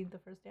then maybe the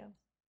first dance.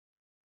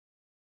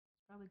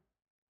 It's probably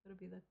gonna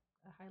be the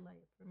a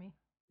highlight for me.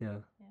 Yeah.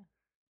 Yeah.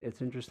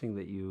 It's interesting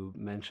that you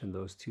mentioned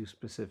those two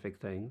specific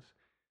things,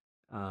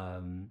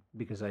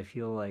 because I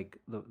feel like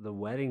the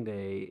wedding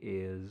day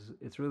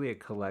it's really a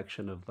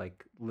collection of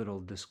like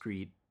little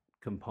discrete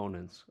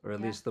components, or at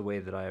Yeah. least the way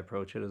that I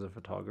approach it as a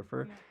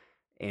photographer. Yeah.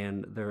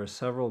 And there are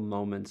several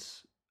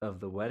moments of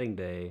the wedding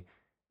day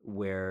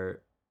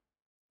where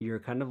you're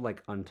kind of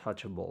like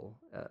untouchable.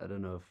 I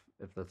don't know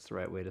if that's the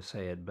right way to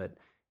say it, but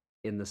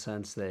in the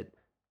sense that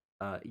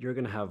you're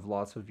going to have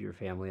lots of your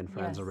family and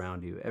friends Yes.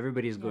 around you.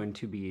 Everybody's Yeah. going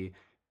to be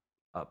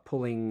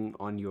pulling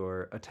on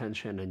your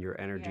attention and your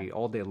Yeah. energy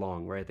all day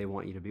long, right? They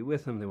want you to be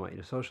with them, they want you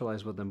to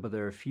socialize with them, but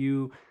there are a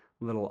few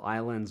little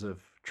islands of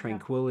Yeah.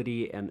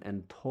 tranquility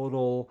and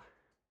total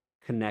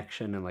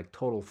connection and like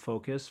total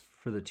focus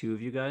for the two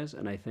of you guys.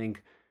 And I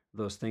think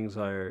those things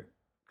are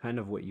kind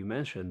of what you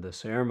mentioned, the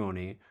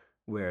ceremony,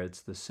 where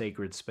it's the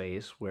sacred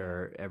space Yeah.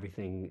 where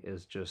everything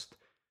is just,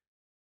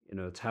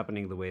 it's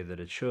happening the way that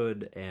it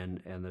should,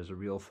 and there's a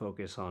real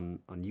focus on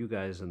you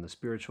guys and the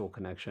spiritual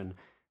connection.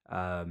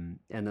 And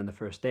then the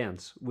first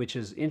dance, which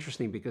is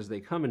interesting because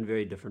they come in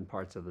very different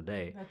parts of the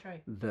day. That's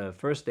right. The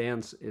first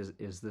dance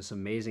is this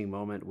amazing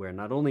moment where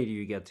not only do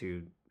you get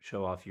to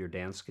show off your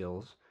dance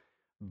skills,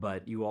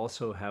 but you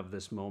also have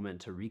this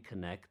moment to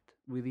reconnect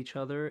with each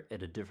other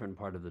at a different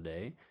part of the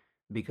day,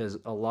 because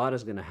a lot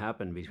is going to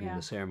happen between Yeah.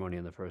 the ceremony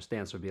and the first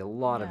dance. There'll be a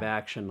lot of Yeah.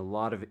 action, a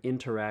lot of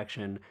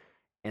interaction,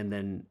 and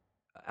then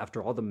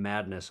after all the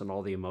madness and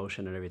all the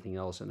emotion and everything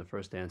else in the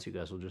first dance, you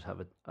guys will just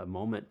have a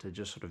moment to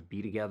just sort of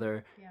be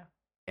together Yeah.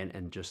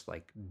 and just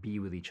like be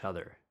with each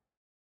other.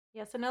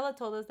 Yeah, Sanella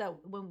told us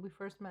that when we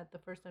first met the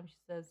first time, she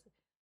says,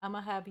 I'm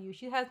gonna have you.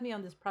 She has me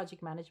on this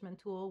project management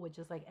tool, which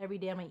is like every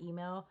day on my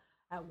email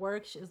at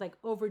work, she's like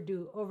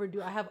overdue,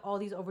 overdue. I have all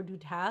these overdue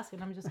tasks,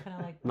 and I'm just kind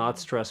of like, Not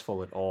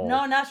stressful at all.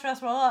 no, not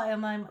stressful at all.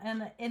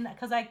 And and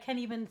because I can't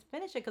even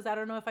finish it because I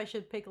don't know if I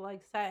should pick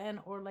like satin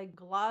or like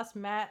gloss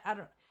matte. I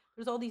don't.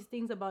 There's all these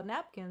things about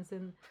napkins,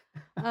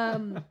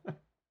 um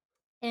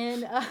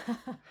and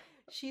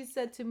she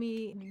said to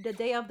me, the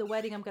day of the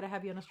wedding, I'm going to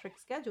have you on a strict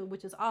schedule,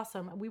 which is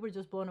awesome. We were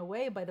just blown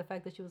away by the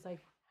fact that she was like,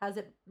 has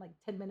it like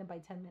 10 minute by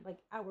 10 minute, like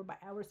hour by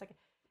hour, second.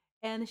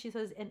 And she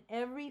says, in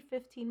every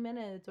 15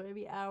 minutes or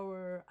every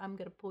hour, I'm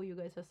going to pull you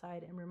guys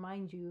aside and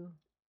remind you,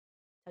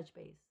 touch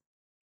base.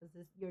 Because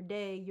this your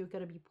day, you're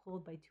going to be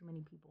pulled by too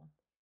many people.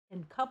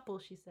 And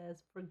couples, she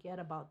says, forget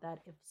about that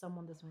if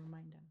someone doesn't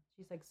remind them.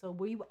 She's like, so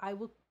I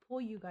will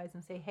pull you guys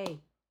and say, hey,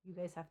 you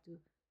guys have to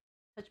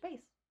touch base,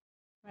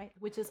 right?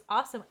 Which is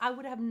awesome. I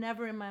would have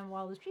never in my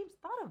wildest dreams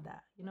thought of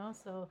that, you know.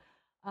 So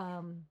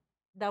um,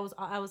 that was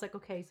I was like,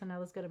 okay, so now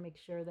let's gotta make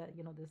sure that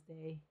this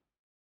day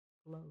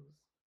flows,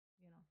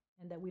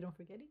 and that we don't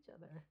forget each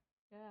other.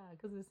 Yeah,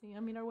 because I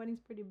mean, our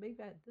wedding's pretty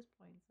big at this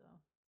point, so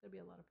there'll be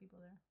a lot of people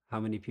there. How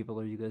many people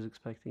are you guys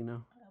expecting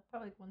now?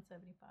 Probably like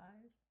 175.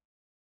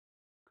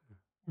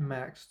 Yeah.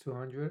 Max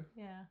 200,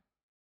 Yeah.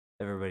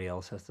 Everybody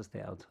else has to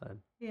stay outside.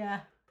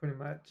 Yeah. pretty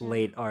much.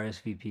 Late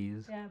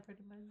RSVPs. Yeah,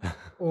 pretty much.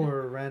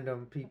 Or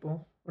random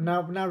people. Or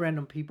not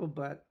random people,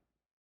 but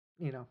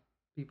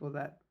people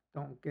that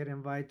don't get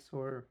invites,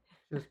 or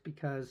just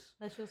because.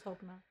 Let's just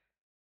hope not.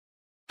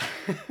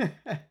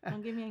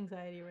 Don't give me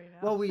anxiety right now.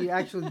 Well, we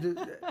actually do.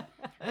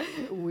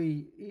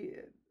 We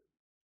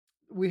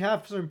we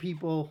have certain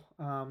people,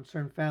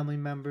 certain family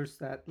members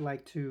that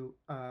like to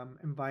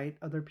invite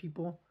other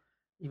people,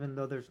 even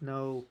though there's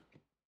no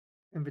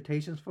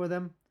invitations for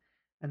them,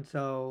 and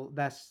so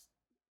that's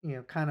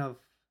kind of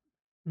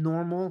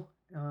normal,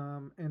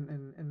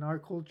 in our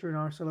culture, in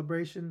our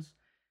celebrations.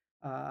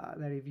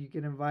 That if you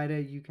get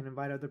invited, you can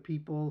invite other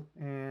people,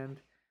 and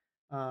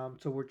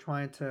so we're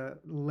trying to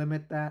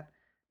limit that.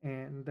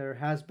 And there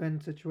has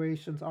been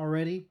situations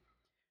already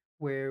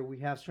where we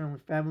have certain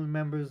family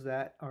members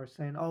that are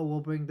saying, "Oh, we'll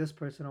bring this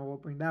person or we'll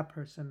bring that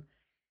person,"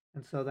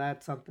 and so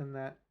that's something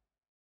that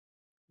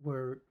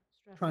we're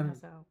Stressing trying to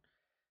us out.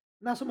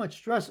 not so much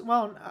stress.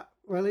 Well,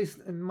 or at least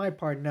in my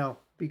part, no,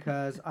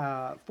 because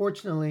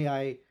fortunately,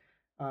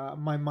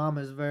 my mom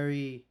is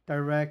very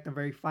direct and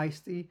very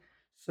feisty.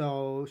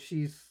 So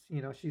she's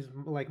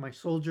like my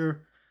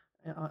soldier,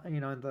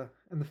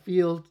 in the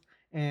field,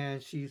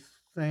 and she's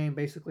saying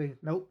basically,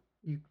 nope,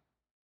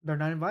 they're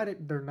not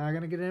invited. They're not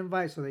gonna get an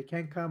invite, so they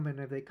can't come. And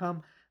if they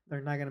come, they're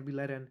not gonna be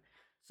let in.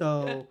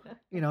 So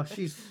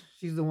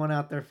she's the one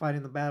out there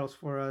fighting the battles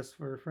for us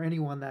for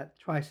anyone that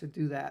tries to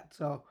do that.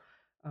 So,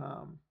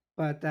 um,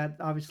 but that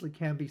obviously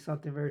can be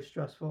something very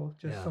stressful.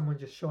 Just Yeah. someone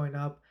just showing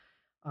up,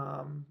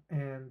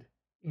 and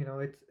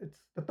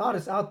it's the thought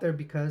is out there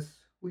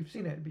because we've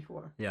seen it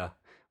before. Yeah.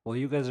 Well,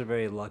 you guys are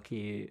very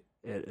lucky.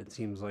 It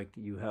seems like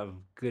you have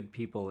good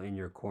people in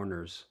your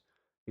corners.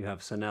 You have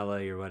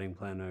Sanella, your wedding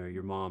planner.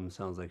 Your mom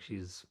sounds like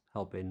she's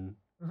helping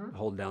Hmm.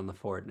 hold down the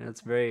fort, and it's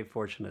very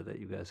fortunate that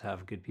you guys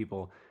have good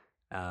people.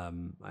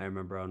 I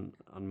remember on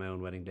my own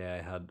wedding day,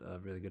 I had a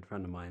really good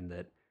friend of mine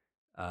that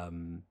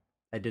um,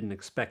 I didn't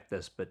expect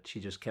this, but she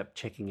just kept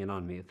checking in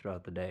on me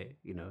throughout the day.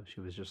 She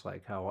was just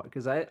like, "How?"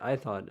 Because I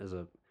thought as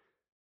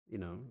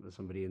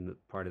somebody in the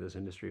part of this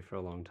industry for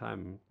a long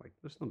time, like,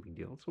 there's no big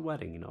deal. It's a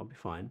wedding, I'll be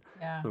fine.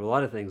 Yeah. There were a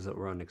lot of things that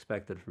were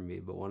unexpected for me,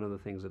 but one of the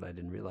things that I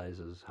didn't realize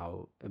is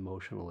how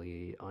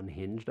emotionally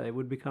unhinged I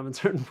would become at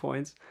certain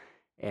points.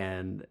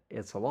 And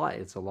it's a lot.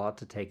 It's a lot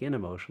to take in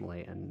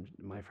emotionally. And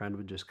my friend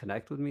would just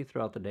connect with me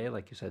throughout the day,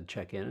 like you said,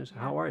 check in and say,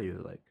 Yeah. "How are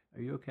you? Like,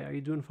 are you okay? Are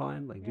you doing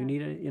fine? Like, do you Yeah.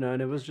 need it?"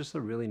 And it was just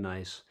a really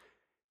nice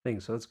thing.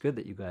 So it's good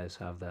that you guys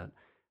have that.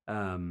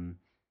 Um,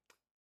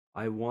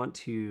 I want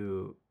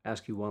to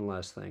ask you one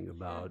last thing Sure.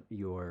 about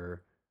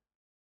your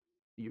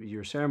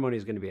ceremony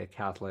is going to be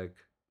a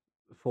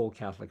full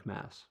Catholic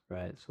mass,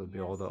 right? So it'd be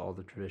Yes. all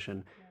the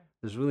tradition. Yes.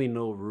 There's really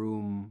no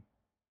room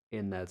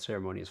in that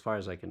ceremony, as far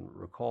as I can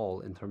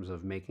recall, in terms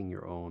of making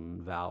your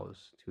own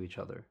vows to each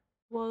other.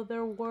 Well,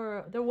 there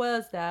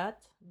was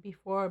that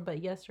before, but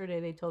yesterday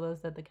they told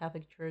us that the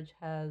Catholic Church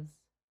has,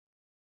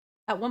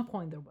 at one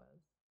point there was,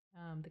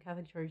 the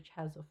Catholic Church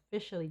has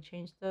officially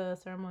changed the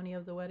ceremony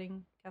of the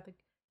wedding, Catholic,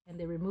 and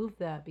they removed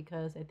that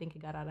because I think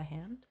it got out of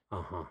hand,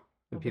 Uh huh.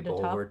 The over the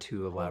people were top,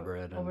 too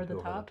elaborate over and the too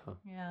over the top. top.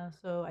 Yeah,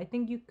 so I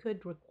think you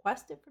could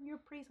request it from your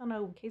priest on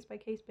a case by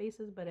case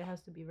basis, but it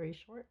has to be very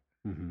short.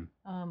 Hmm.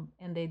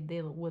 And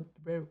they would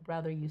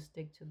rather you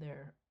stick to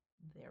their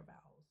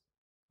vows,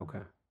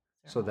 Okay.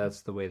 So ceremony.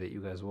 that's the way that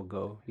you guys will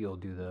go. You'll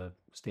do the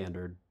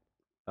standard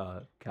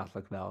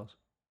Catholic vows.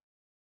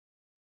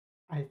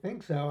 I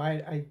think so. I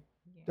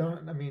Yeah,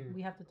 don't. I mean,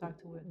 we have to talk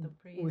to it, the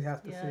we priest.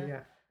 have to see. Yeah,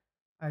 Yeah.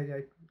 I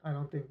I, I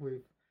don't think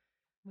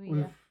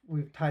yeah,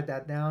 we've tied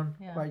that down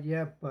yeah. quite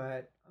yet,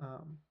 but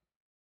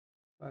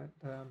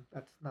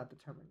that's not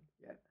determined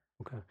yet.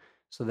 Okay.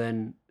 So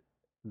then,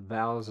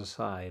 vows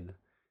aside,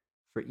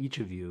 for each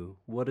of you,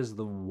 what is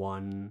the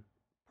one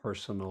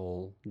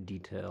personal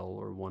detail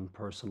or one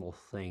personal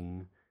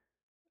thing,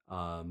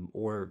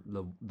 or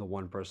the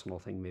one personal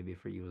thing maybe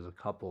for you as a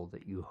couple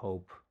that you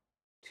hope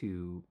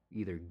to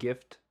either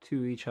gift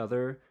to each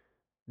other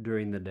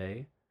during the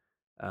day,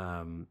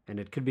 and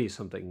it could be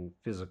something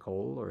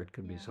physical or it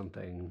could be Yeah.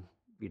 something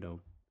you know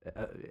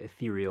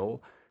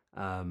ethereal,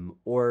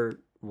 or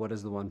what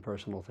is the one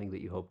personal thing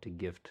that you hope to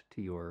gift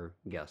to your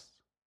guests?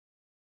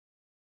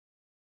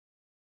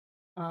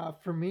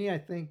 For me, I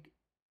think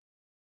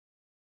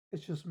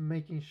it's just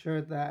making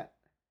sure that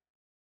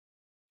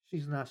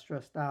she's not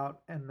stressed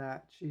out and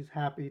that she's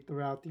happy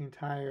throughout the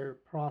entire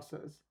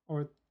process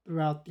or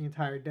throughout the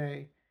entire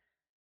day.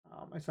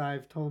 As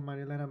I've told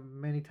Maria Elena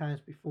many times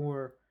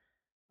before,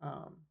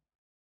 um,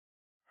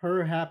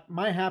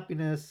 my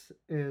happiness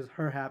is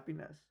her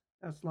happiness.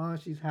 As long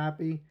as she's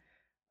happy,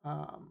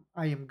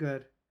 I am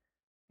good.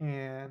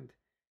 And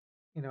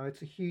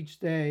it's a huge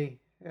day.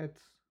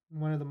 It's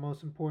one of the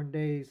most important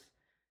days,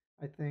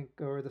 I think,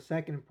 or the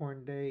second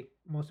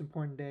most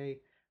important day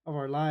of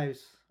our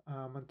lives,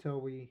 until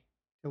we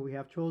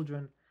have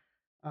children.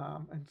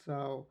 And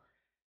so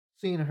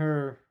seeing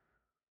her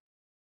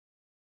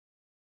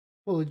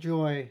full of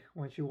joy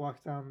when she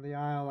walks down the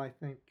aisle, I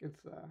think is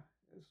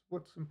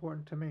what's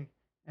important to me,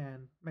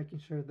 and making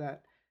sure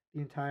that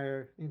the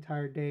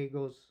entire day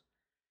goes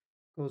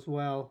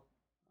well.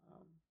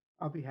 Um,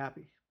 I'll be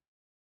happy.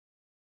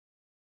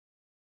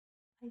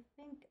 I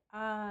think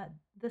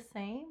the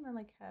same, and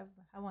like have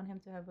I want him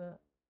to have a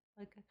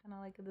like a kind of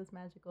like this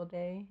magical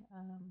day.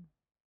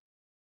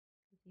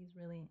 'Cause he's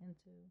really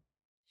into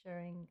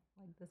sharing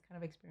like this kind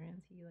of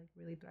experience. He like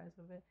really thrives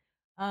with it.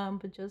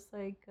 But just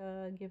like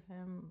give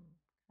him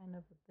kind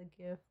of the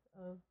gift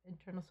of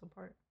internal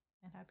support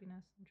and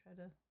happiness, and try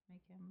to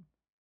make him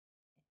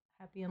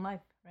happy in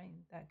life, right?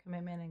 That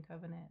commitment and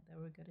covenant that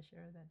we're going to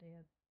share that day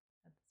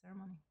at the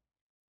ceremony.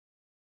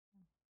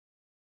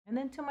 And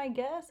then to my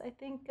guests, I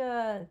think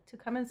to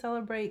come and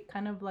celebrate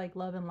kind of like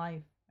love and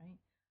life, right?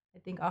 I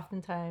think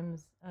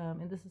oftentimes,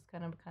 and this is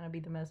kind of be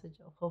the message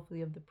of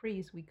hopefully of the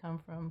priest. We come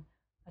from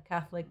a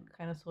Catholic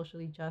kind of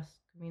socially just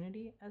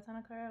community at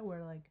Santa Clara,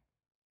 where like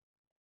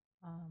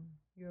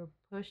you're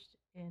pushed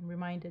and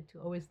reminded to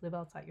always live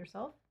outside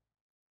yourself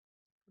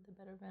for the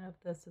betterment of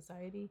the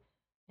society,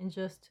 and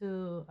just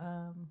to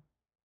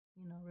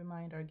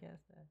remind our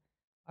guests that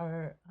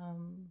our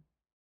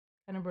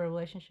kind of a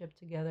relationship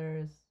together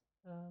is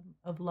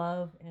of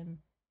love, and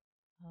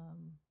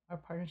um, our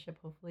partnership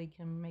hopefully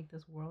can make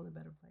this world a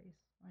better place,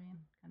 right? And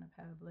kind of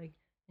have like,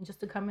 and just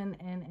to come in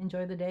and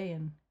enjoy the day,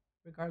 and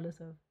regardless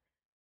of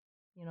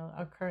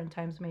our current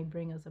times may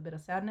bring us a bit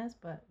of sadness,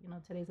 but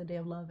today's a day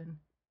of love,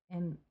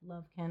 and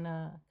love can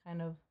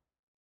kind of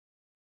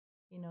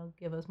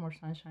give us more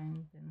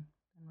sunshine than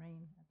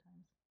rain at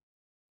times.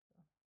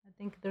 So I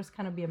think there's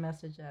kind of be a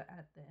message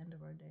at the end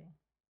of our day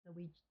that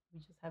we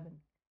just haven't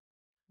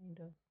kind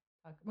of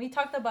we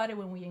talked about it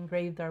when we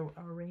engraved our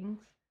rings.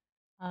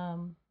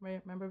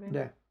 Remember, Ben?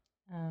 Yeah.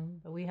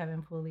 But we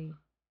haven't fully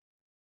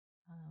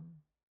um,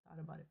 thought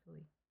about it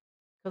fully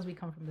because we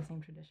come from the same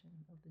tradition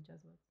of the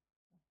Jesuits.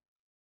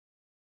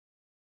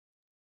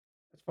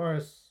 As far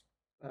as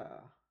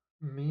uh,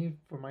 me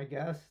for my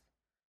guest,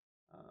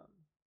 um,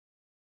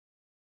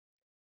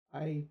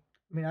 I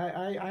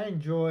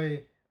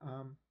enjoy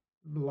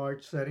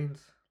large settings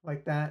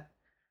like that,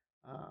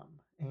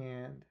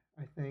 and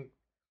I think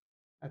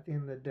at the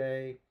end of the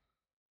day,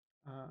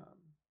 um,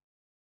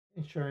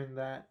 ensuring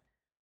that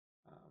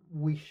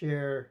we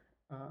share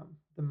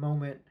the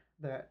moment,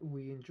 that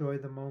we enjoy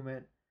the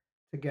moment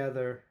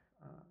together,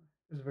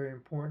 is very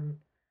important.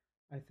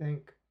 I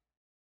think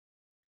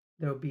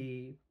there'll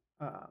be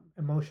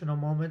emotional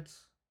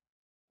moments,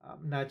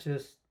 not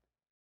just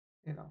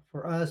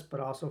for us, but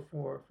also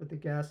for the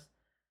guests,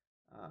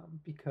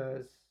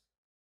 because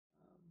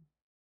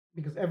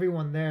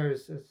everyone there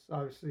is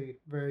obviously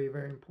very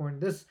very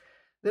important. This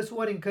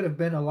wedding could have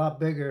been a lot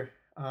bigger,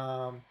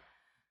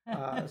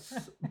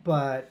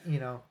 but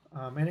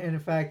and in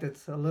fact,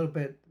 it's a little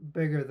bit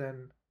bigger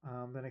than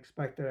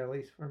expected, at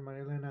least for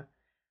Maria Elena.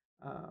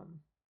 Um,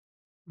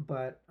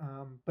 but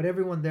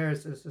everyone there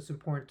is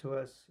important to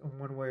us in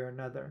one way or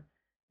another,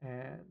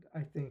 and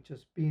I think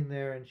just being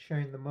there and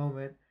sharing the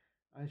moment,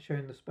 and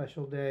sharing the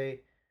special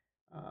day,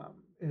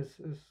 is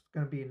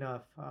going to be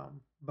enough,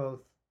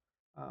 both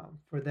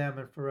for them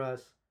and for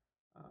us,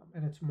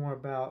 and it's more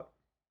about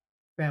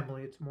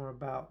family. It's more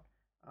about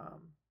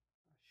um,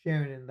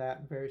 sharing in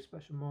that very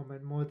special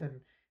moment, more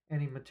than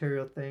any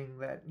material thing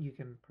that you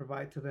can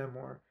provide to them,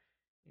 or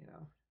you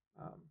know,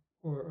 um,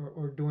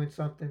 or doing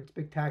something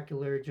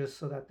spectacular just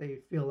so that they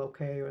feel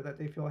okay or that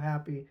they feel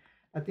happy.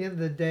 At the end of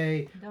the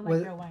day, Don't like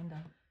with your wine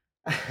though.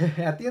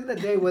 at the end of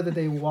the day, whether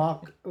they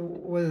walk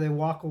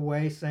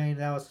away saying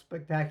that was a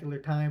spectacular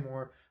time,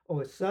 or oh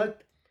it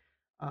sucked,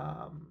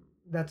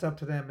 that's up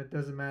to them. It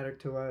doesn't matter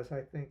to us.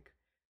 I think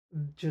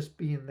just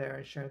being there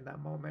and sharing that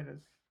moment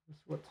is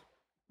what's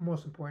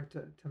most important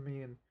to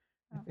me, and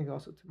I Oh, think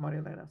also to Maria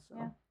Elena.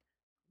 yeah, So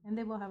and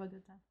they will have a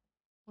good time.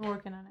 We're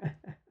working on it.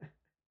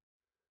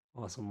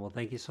 Awesome. Well,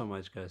 thank you so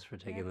much, guys, for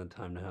Yeah. taking the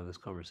time to have this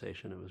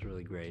conversation. It was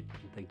really great.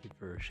 And thank you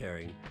for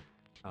sharing.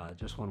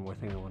 Just one more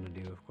thing I want to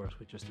do, of course,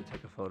 was just to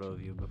take a photo of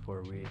you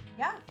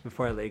Yeah.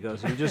 before I let you go.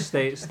 So you just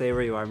stay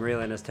where you are. Maria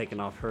Elena's taking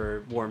off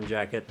her warm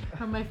jacket,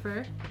 From my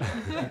fur.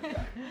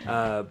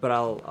 but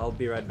I'll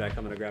be right back.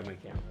 I'm gonna grab my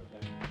camera.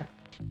 Okay?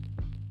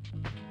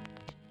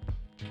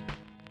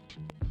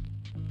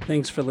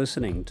 Thanks for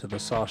listening to the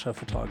Sasha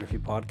Photography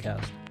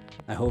Podcast.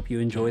 I hope you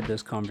enjoyed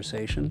this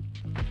conversation.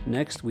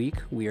 Next week,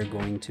 we are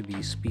going to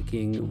be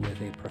speaking with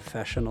a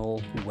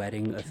professional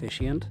wedding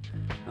officiant.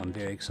 I'm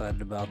very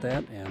excited about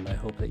that, and I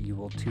hope that you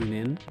will tune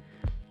in.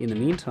 In the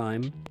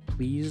meantime,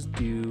 please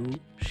do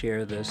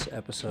share this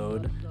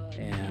episode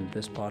and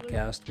this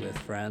podcast with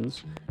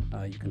friends.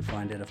 You can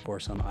find it, of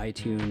course, on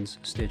iTunes,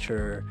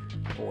 Stitcher,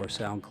 or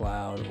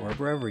SoundCloud, or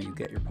wherever you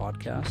get your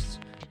podcasts.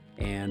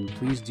 And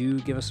please do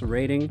give us a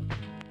rating,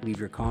 leave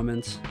your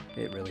comments.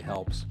 It really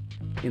helps.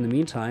 In the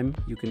meantime,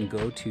 you can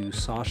go to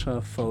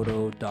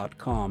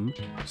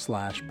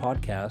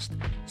sashaphoto.com/podcast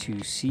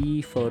to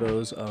see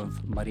photos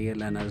of Maria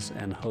Elena's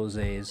and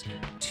Jose's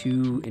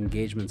 2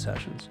 engagement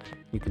sessions.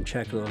 You can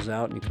check those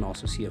out, and you can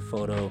also see a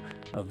photo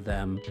of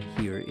them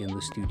here in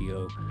the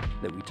studio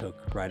that we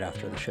took right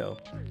after the show.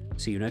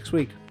 See you next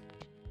week.